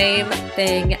 Same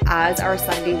thing as our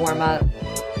Sunday warm-up.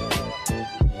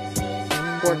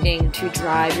 Working to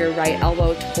drive your right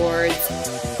elbow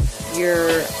towards your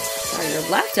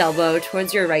left elbow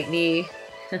towards your right knee.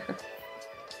 And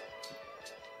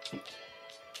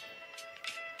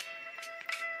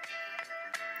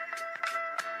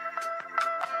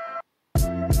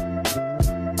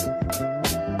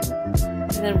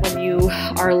then when you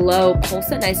are low,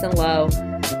 pulse it nice and low.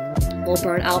 We'll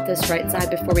burn out this right side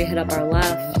before we hit up our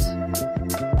left.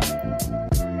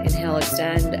 Inhale,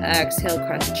 extend. Exhale,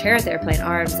 cross chair with airplane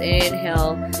arms.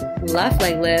 Inhale, left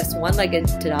leg lifts, one-legged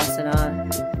Tadasana.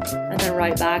 And then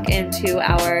right back into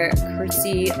our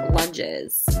curtsy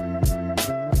lunges.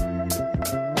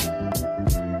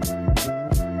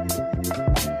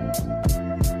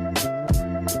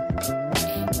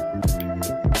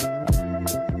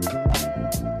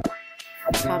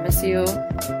 I promise you,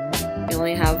 we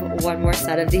only have one more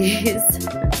set of these.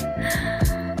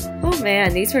 Oh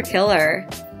man, these were killer.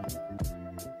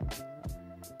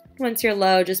 Once you're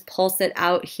low, just pulse it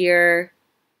out here.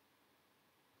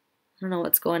 I don't know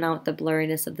what's going on with the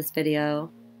blurriness of this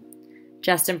video.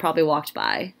 Justin probably walked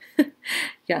by.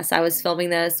 Yes, I was filming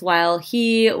this while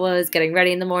he was getting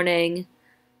ready in the morning.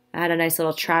 I had a nice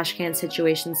little trash can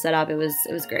situation set up. It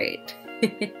was great.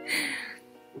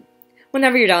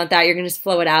 Whenever you're done with that, you're going to just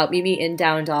flow it out. Meet me in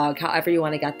down dog, however you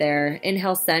want to get there.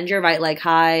 Inhale, send your right leg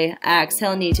high.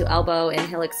 Exhale, knee to elbow.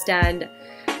 Inhale, extend.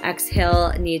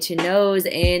 Exhale, knee to nose.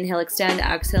 Inhale, extend.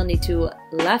 Exhale, knee to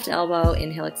left elbow.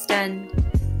 Inhale, extend.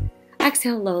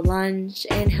 Exhale, low lunge.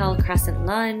 Inhale, crescent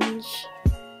lunge.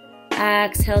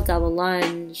 Exhale, double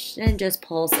lunge. And just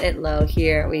pulse it low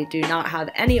here. We do not have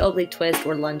any oblique twist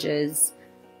or lunges,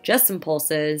 just some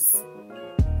pulses.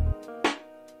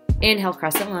 Inhale,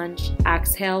 crescent lunge.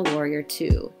 Exhale, warrior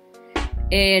two.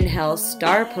 Inhale,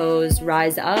 star pose,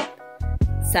 rise up.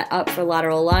 Set up for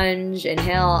lateral lunge.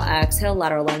 Inhale, exhale,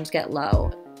 lateral lunge, get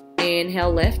low.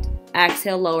 Inhale, lift.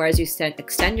 Exhale, lower as you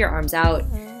extend your arms out.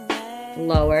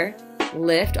 Lower,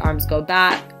 lift, arms go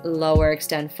back. Lower,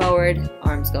 extend forward,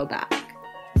 arms go back.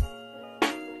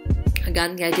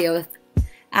 Again, the idea with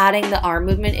adding the arm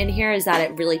movement in here is that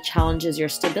it really challenges your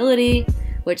stability,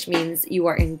 which means you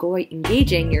are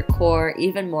engaging your core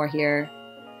even more here.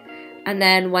 And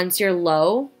then once you're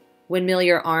low, windmill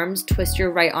your arms, twist your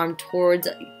right arm towards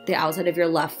the outside of your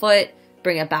left foot,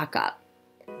 bring it back up.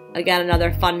 Again,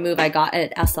 another fun move I got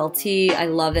at SLT. I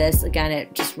love this. Again,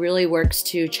 it just really works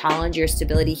to challenge your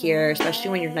stability here, especially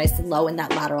when you're nice and low in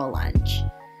that lateral lunge.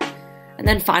 And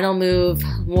then final move,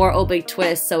 more oblique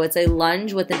twist. So it's a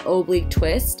lunge with an oblique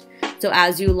twist. So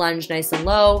as you lunge nice and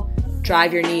low,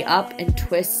 drive your knee up and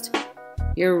twist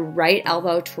your right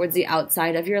elbow towards the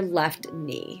outside of your left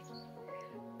knee.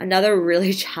 Another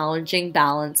really challenging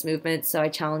balance movement. So I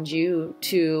challenge you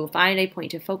to find a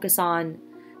point to focus on,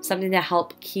 something to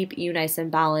help keep you nice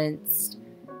and balanced.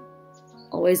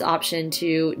 Always option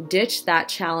to ditch that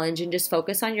challenge and just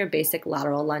focus on your basic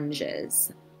lateral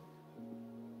lunges.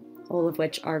 All of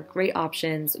which are great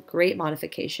options, great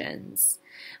modifications.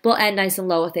 We'll end nice and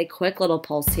low with a quick little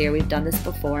pulse here. We've done this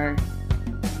before.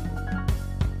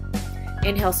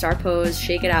 Inhale, star pose,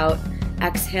 shake it out.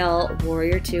 Exhale,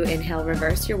 warrior two. Inhale,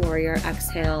 reverse your warrior.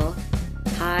 Exhale,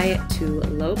 high to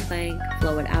low plank.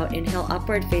 Flow it out. Inhale,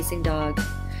 upward facing dog.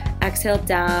 Exhale,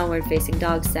 downward facing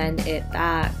dog. Send it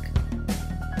back.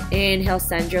 Inhale,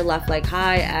 send your left leg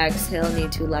high. Exhale, knee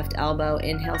to left elbow.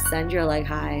 Inhale, send your leg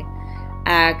high.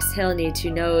 Exhale, knee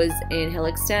to nose. Inhale,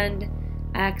 extend.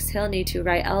 Exhale, knee to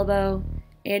right elbow.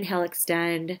 Inhale,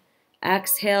 extend.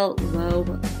 Exhale, low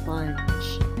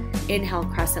lunge. Inhale,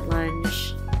 crescent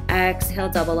lunge. Exhale,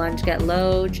 double lunge. Get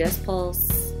low, just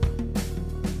pulse.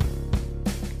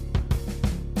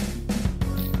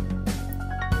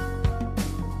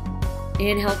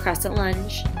 Inhale, crescent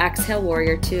lunge. Exhale,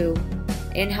 warrior two.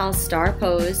 Inhale, star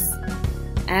pose.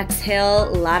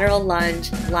 Exhale, lateral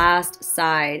lunge. Last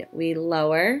side. We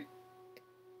lower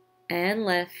and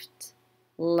lift.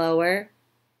 Lower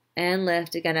and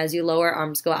lift. Again, as you lower,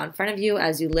 arms go out in front of you.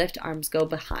 As you lift, arms go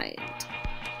behind.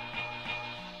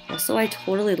 Also, I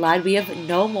totally lied. We have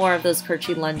no more of those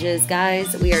Kirchi lunges,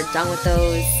 guys. We are done with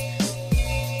those.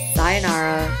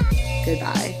 Sayonara.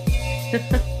 Goodbye.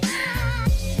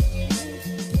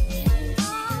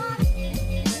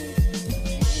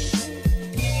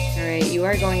 Alright, you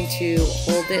are going to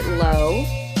hold it low.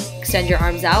 Extend your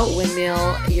arms out.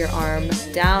 Windmill your arm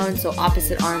down. So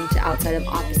opposite arm to outside of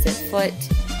opposite foot.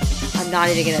 I'm not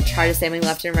even going to try to say my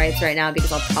left and rights right now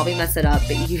because I'll probably mess it up,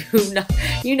 but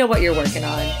you know what you're working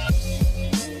on.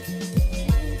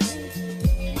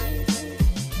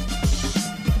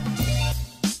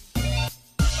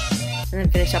 And then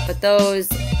finish up with those.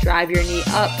 Drive your knee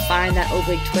up. Find that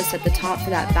oblique twist at the top for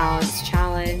that balance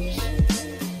challenge.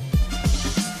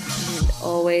 And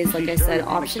always, like I said,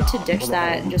 option to ditch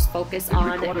that and just focus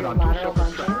on your lateral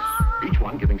lunges. Each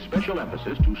one giving special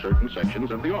emphasis to certain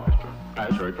sections of the orchestra,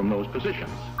 as heard from those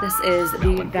positions. This is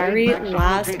the very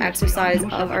last exercise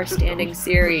of our standing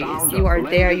series. You are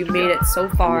there, you made it so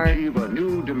far. We're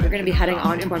going to be heading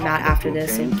onto our mat after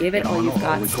this, so give it all you've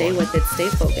got. Stay with it, stay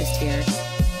focused here.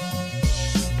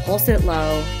 Pulse it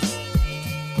low.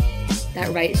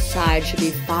 That right side should be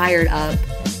fired up.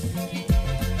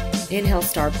 Inhale,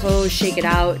 star pose, shake it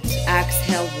out.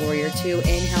 Exhale, warrior two.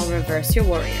 Inhale, reverse your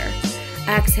warrior.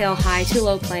 Exhale, high to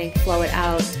low plank, flow it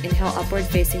out. Inhale, upward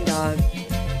facing dog.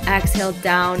 Exhale,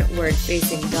 downward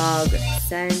facing dog.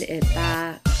 Send it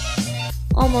back.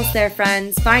 Almost there,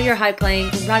 friends. Find your high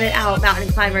plank, run it out, mountain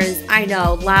climbers. I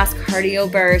know, last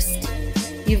cardio burst.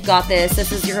 You've got this.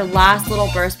 This is your last little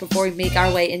burst before we make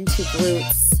our way into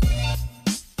glutes.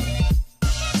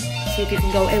 See if you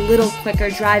can go a little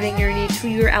quicker, driving your knee to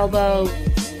your elbow.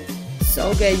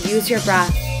 So good. Use your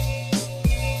breath.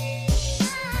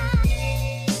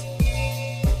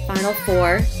 Final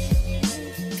 4,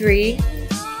 3,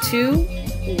 2,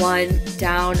 1,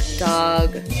 down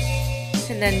dog.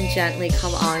 And then gently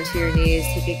come onto your knees.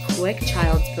 Take a quick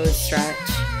child's pose stretch.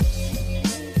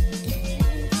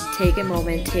 Take a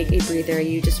moment, take a breather.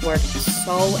 You just worked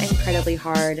so incredibly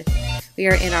hard. We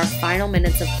are in our final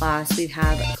minutes of class. We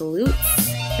have glutes.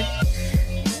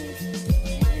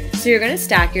 So you're going to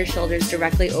stack your shoulders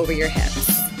directly over your hips.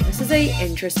 This is is a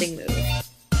interesting move.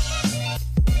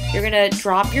 You're gonna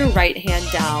drop your right hand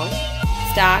down,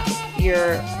 stack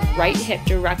your right hip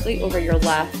directly over your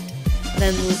left, and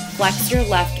then flex your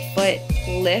left foot,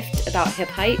 lift about hip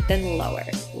height, then lower,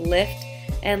 lift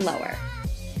and lower.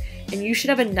 And you should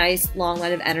have a nice long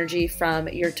line of energy from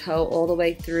your toe all the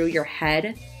way through your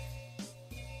head.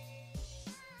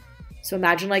 So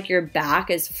imagine like your back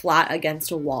is flat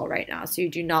against a wall right now. So you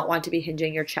do not want to be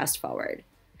hinging your chest forward.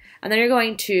 And then you're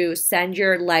going to send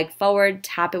your leg forward,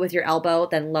 tap it with your elbow,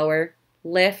 then lower,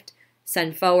 lift,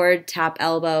 send forward, tap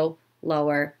elbow,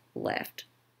 lower, lift.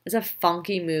 It's a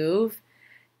funky move.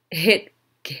 It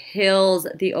kills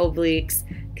the obliques,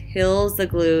 kills the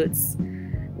glutes.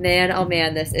 Man, oh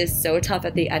man, this is so tough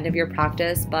at the end of your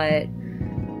practice, but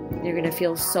you're gonna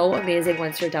feel so amazing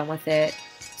once you're done with it.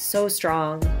 So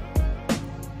strong.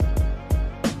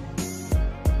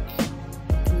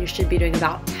 You should be doing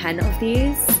about 10 of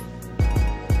these.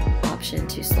 Option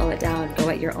to slow it down, go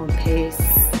at your own pace.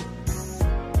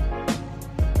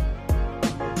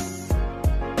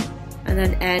 And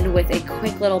then end with a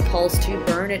quick little pulse to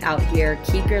burn it out here.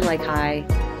 Keep your leg high,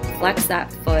 flex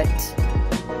that foot,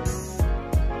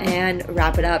 and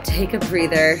wrap it up. Take a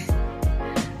breather.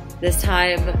 This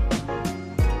time,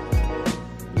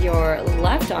 your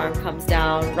left arm comes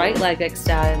down, right leg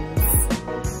extends.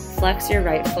 Flex your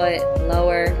right foot,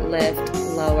 lower, lift,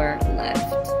 lower, lift.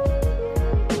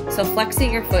 So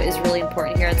flexing your foot is really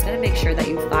important here. It's gonna make sure that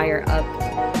you fire up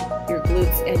your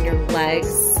glutes and your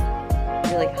legs.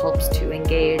 It really helps to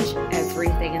engage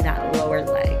everything in that lower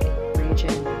leg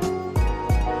region.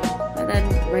 And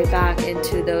then right back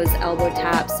into those elbow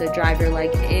taps. So drive your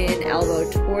leg in, elbow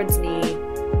towards knee,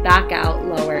 back out,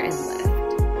 lower, and lift.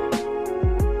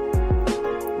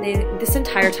 This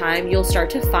entire time, you'll start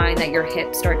to find that your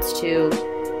hip starts to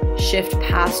shift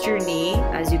past your knee.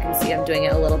 As you can see, I'm doing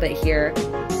it a little bit here.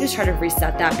 Just try to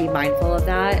reset that, be mindful of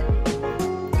that.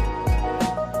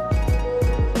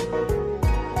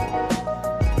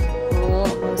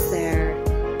 Almost there.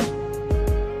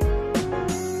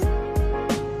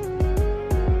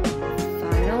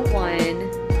 Final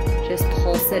one, just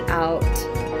pulse it out.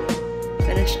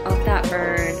 Finish up that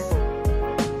burn.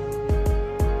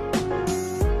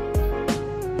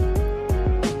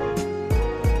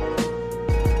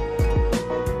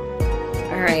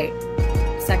 Alright,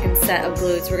 second set of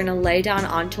glutes. We're gonna lay down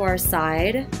onto our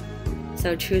side.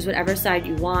 So choose whatever side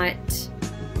you want.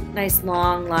 Nice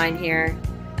long line here.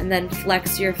 And then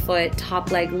flex your foot,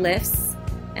 top leg lifts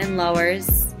and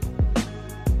lowers.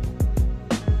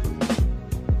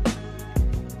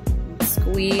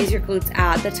 Squeeze your glutes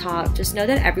at the top. Just know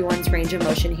that everyone's range of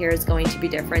motion here is going to be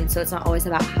different. So it's not always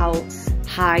about how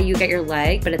high you get your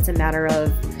leg, but it's a matter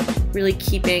of really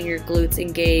keeping your glutes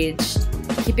engaged,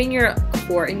 keeping your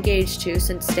core engaged too,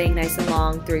 so staying nice and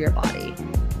long through your body.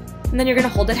 And then you're gonna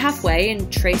hold it halfway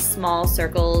and trace small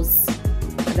circles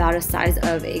about a size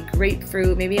of a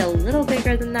grapefruit, maybe a little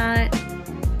bigger than that.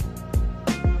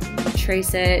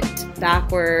 Trace it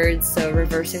backwards, so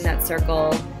reversing that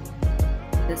circle.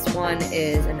 This one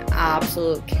is an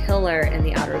absolute killer in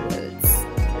the outer glutes.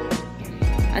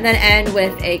 And then end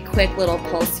with a quick little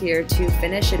pulse here to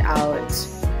finish it out.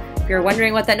 If you're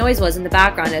wondering what that noise was in the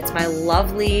background, it's my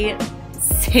lovely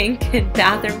sink and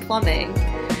bathroom plumbing.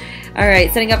 All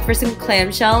right, setting up for some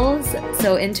clamshells.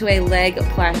 So into a leg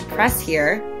press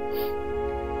here.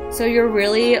 So you're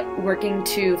really working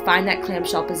to find that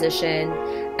clamshell position,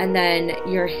 and then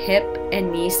your hip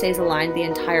and knee stays aligned the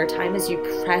entire time as you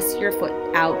press your foot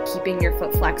out, keeping your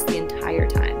foot flexed the entire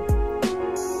time.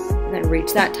 And then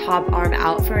reach that top arm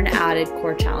out for an added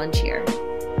core challenge here.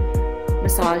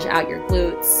 Massage out your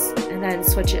glutes, and then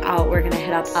switch it out. We're gonna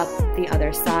hit up the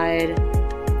other side.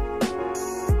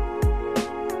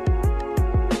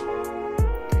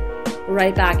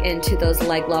 Right back into those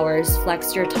leg lowers.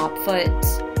 Flex your top foot.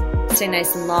 Stay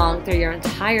nice and long through your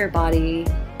entire body.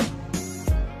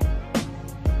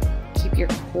 Keep your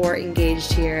core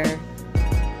engaged here.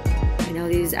 I know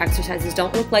these exercises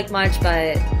don't look like much,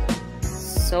 but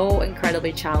so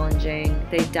incredibly challenging.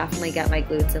 They definitely get my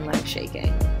glutes and legs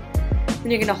shaking. Then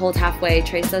you're gonna hold halfway,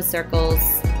 trace those circles,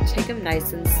 take them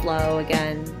nice and slow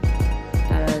again.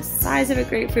 About the size of a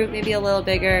grapefruit, maybe a little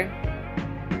bigger,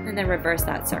 and then reverse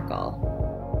that circle.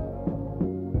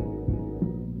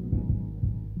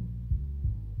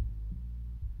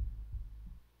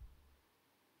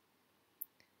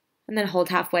 And then hold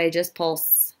halfway, just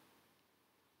pulse.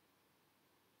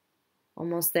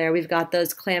 Almost there. We've got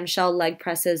those clamshell leg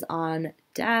presses on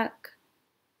deck.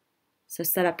 So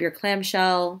set up your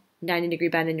clamshell, 90-degree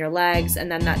bend in your legs,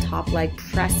 and then that top leg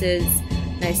presses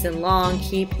nice and long.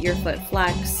 Keep your foot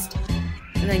flexed.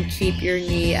 And then keep your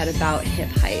knee at about hip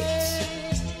height.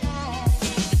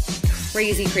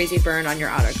 Crazy, crazy burn on your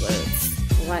outer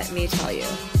glutes, let me tell you.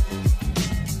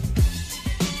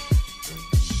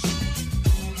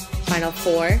 Final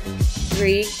 4,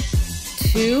 3,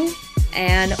 2,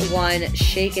 and 1.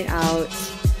 Shake it out.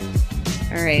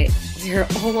 All right, we're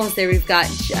almost there. We've got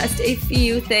just a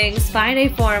few things. Find a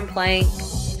forearm plank,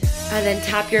 and then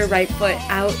tap your right foot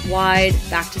out wide,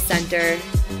 back to center.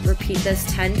 Repeat this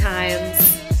 10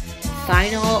 times.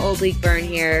 Final oblique burn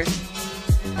here.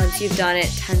 Once you've done it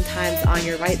 10 times on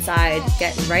your right side,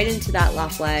 get right into that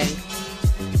left leg.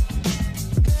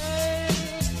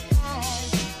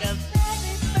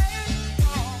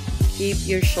 Keep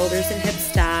your shoulders and hips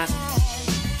stacked.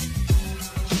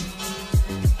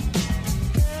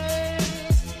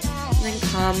 And then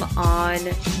come on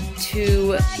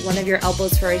to one of your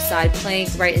elbows for a side plank,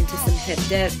 right into some hip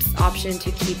dips. Option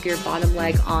to keep your bottom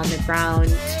leg on the ground.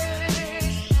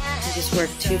 And just work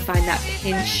to find that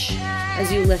pinch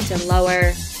as you lift and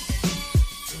lower.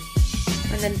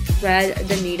 And then thread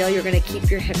the needle. You're going to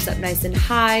keep your hips up nice and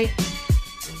high.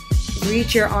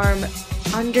 Reach your arm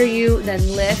under you, then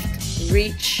lift.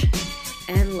 Reach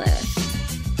and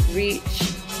lift,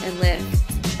 reach and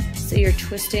lift. So you're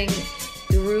twisting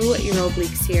through your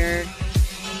obliques here,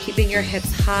 keeping your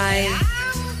hips high,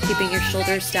 keeping your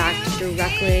shoulders stacked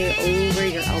directly over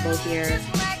your elbow here.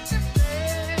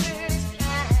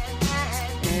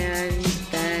 And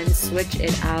then switch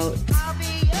it out.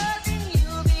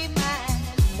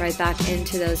 Right back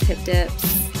into those hip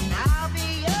dips.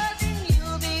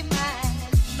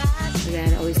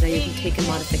 Again, always know you can take a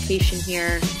modification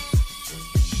here.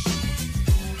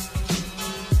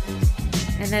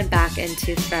 And then back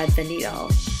into thread the needle.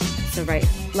 So right,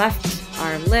 left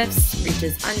arm lifts,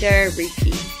 reaches under,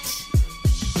 repeat.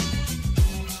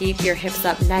 Keep your hips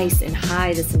up nice and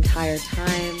high this entire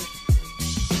time.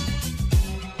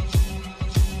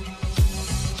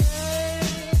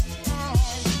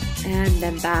 And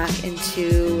then back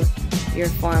into your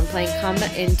forearm plank. Come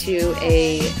into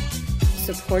a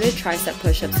supported tricep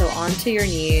push-up, so onto your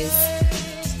knees,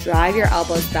 drive your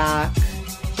elbows back,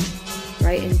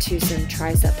 right into some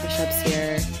tricep push-ups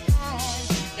here.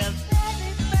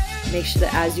 Make sure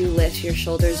that as you lift, your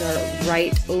shoulders are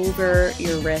right over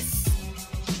your wrists.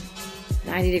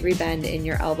 90-degree bend in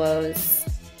your elbows.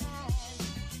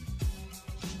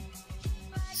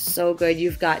 So good.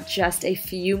 You've got just a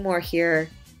few more here.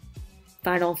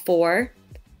 Final 4,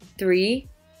 3,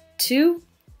 2,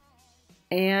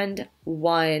 and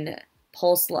 1.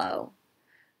 Pulse low.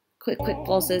 Quick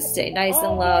pulses. Stay nice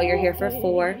and low. You're here for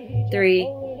 4, 3,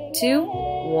 2,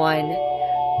 1.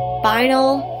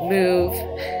 Final move.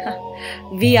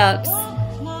 V-ups.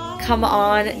 Come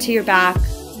on to your back.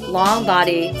 Long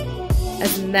body.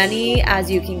 As many as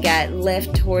you can get.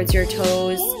 Lift towards your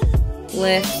toes.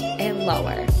 Lift and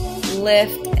lower.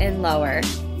 Lift and lower.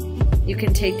 You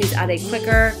can take these at a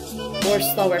quicker or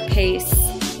slower pace.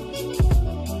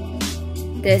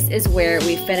 This is where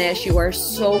we finish. You are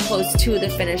so close to the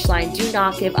finish line. Do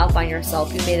not give up on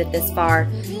yourself. You made it this far.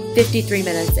 53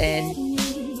 minutes in.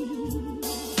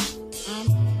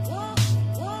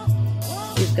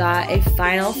 You've got a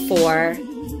final 4,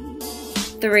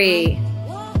 3,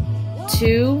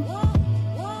 2,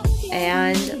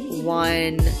 and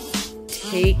 1.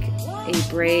 Take a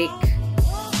break.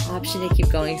 Option to keep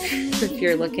going if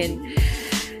you're looking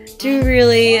to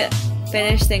really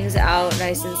finish things out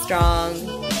nice and strong.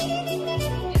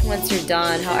 Once you're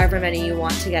done, however many you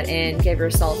want to get in, give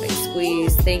yourself a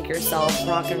squeeze, thank yourself,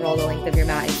 rock and roll the length of your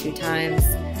mat a few times.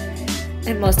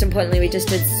 And most importantly, we just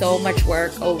did so much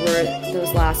work over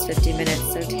those last 50 minutes,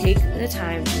 so take the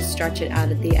time to stretch it out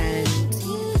at the end.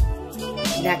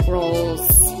 Neck rolls,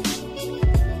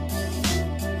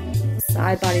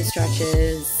 side body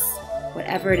stretches,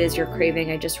 whatever it is you're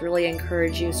craving. I just really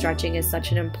encourage you. Stretching is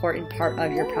such an important part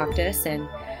of your practice, and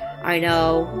I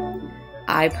know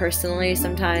I personally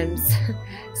sometimes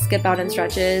skip out on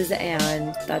stretches,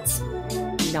 and that's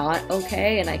not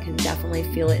okay, and I can definitely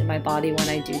feel it in my body when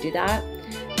I do that.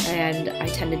 And I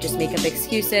tend to just make up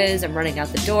excuses. I'm running out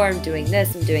the door, I'm doing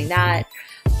this, I'm doing that.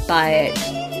 But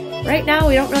right now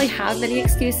we don't really have many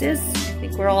excuses. I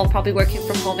think we're all probably working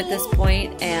from home at this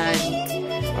point,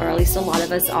 or at least a lot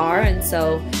of us are, and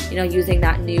so, you know, using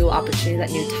that new opportunity,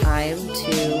 that new time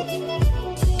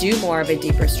to do more of a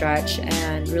deeper stretch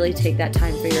and really take that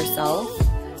time for yourself,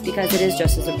 because it is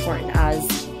just as important as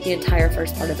the entire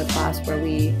first part of the class where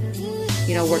we,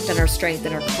 you know, worked on our strength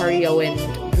and our cardio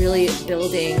and really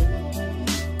building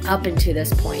up into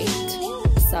this point.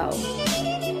 So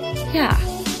yeah,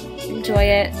 enjoy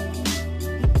it.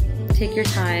 take your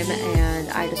time, and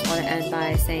I just want to end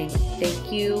by saying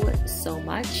thank you so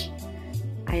much.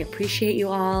 I appreciate you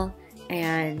all,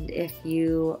 and if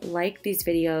you like these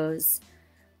videos,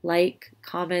 like,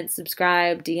 comment,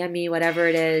 subscribe, DM me, whatever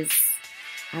it is.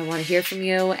 I want to hear from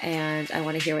you, and I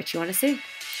want to hear what you want to see.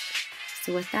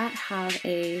 So with that, have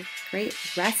a great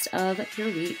rest of your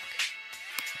week.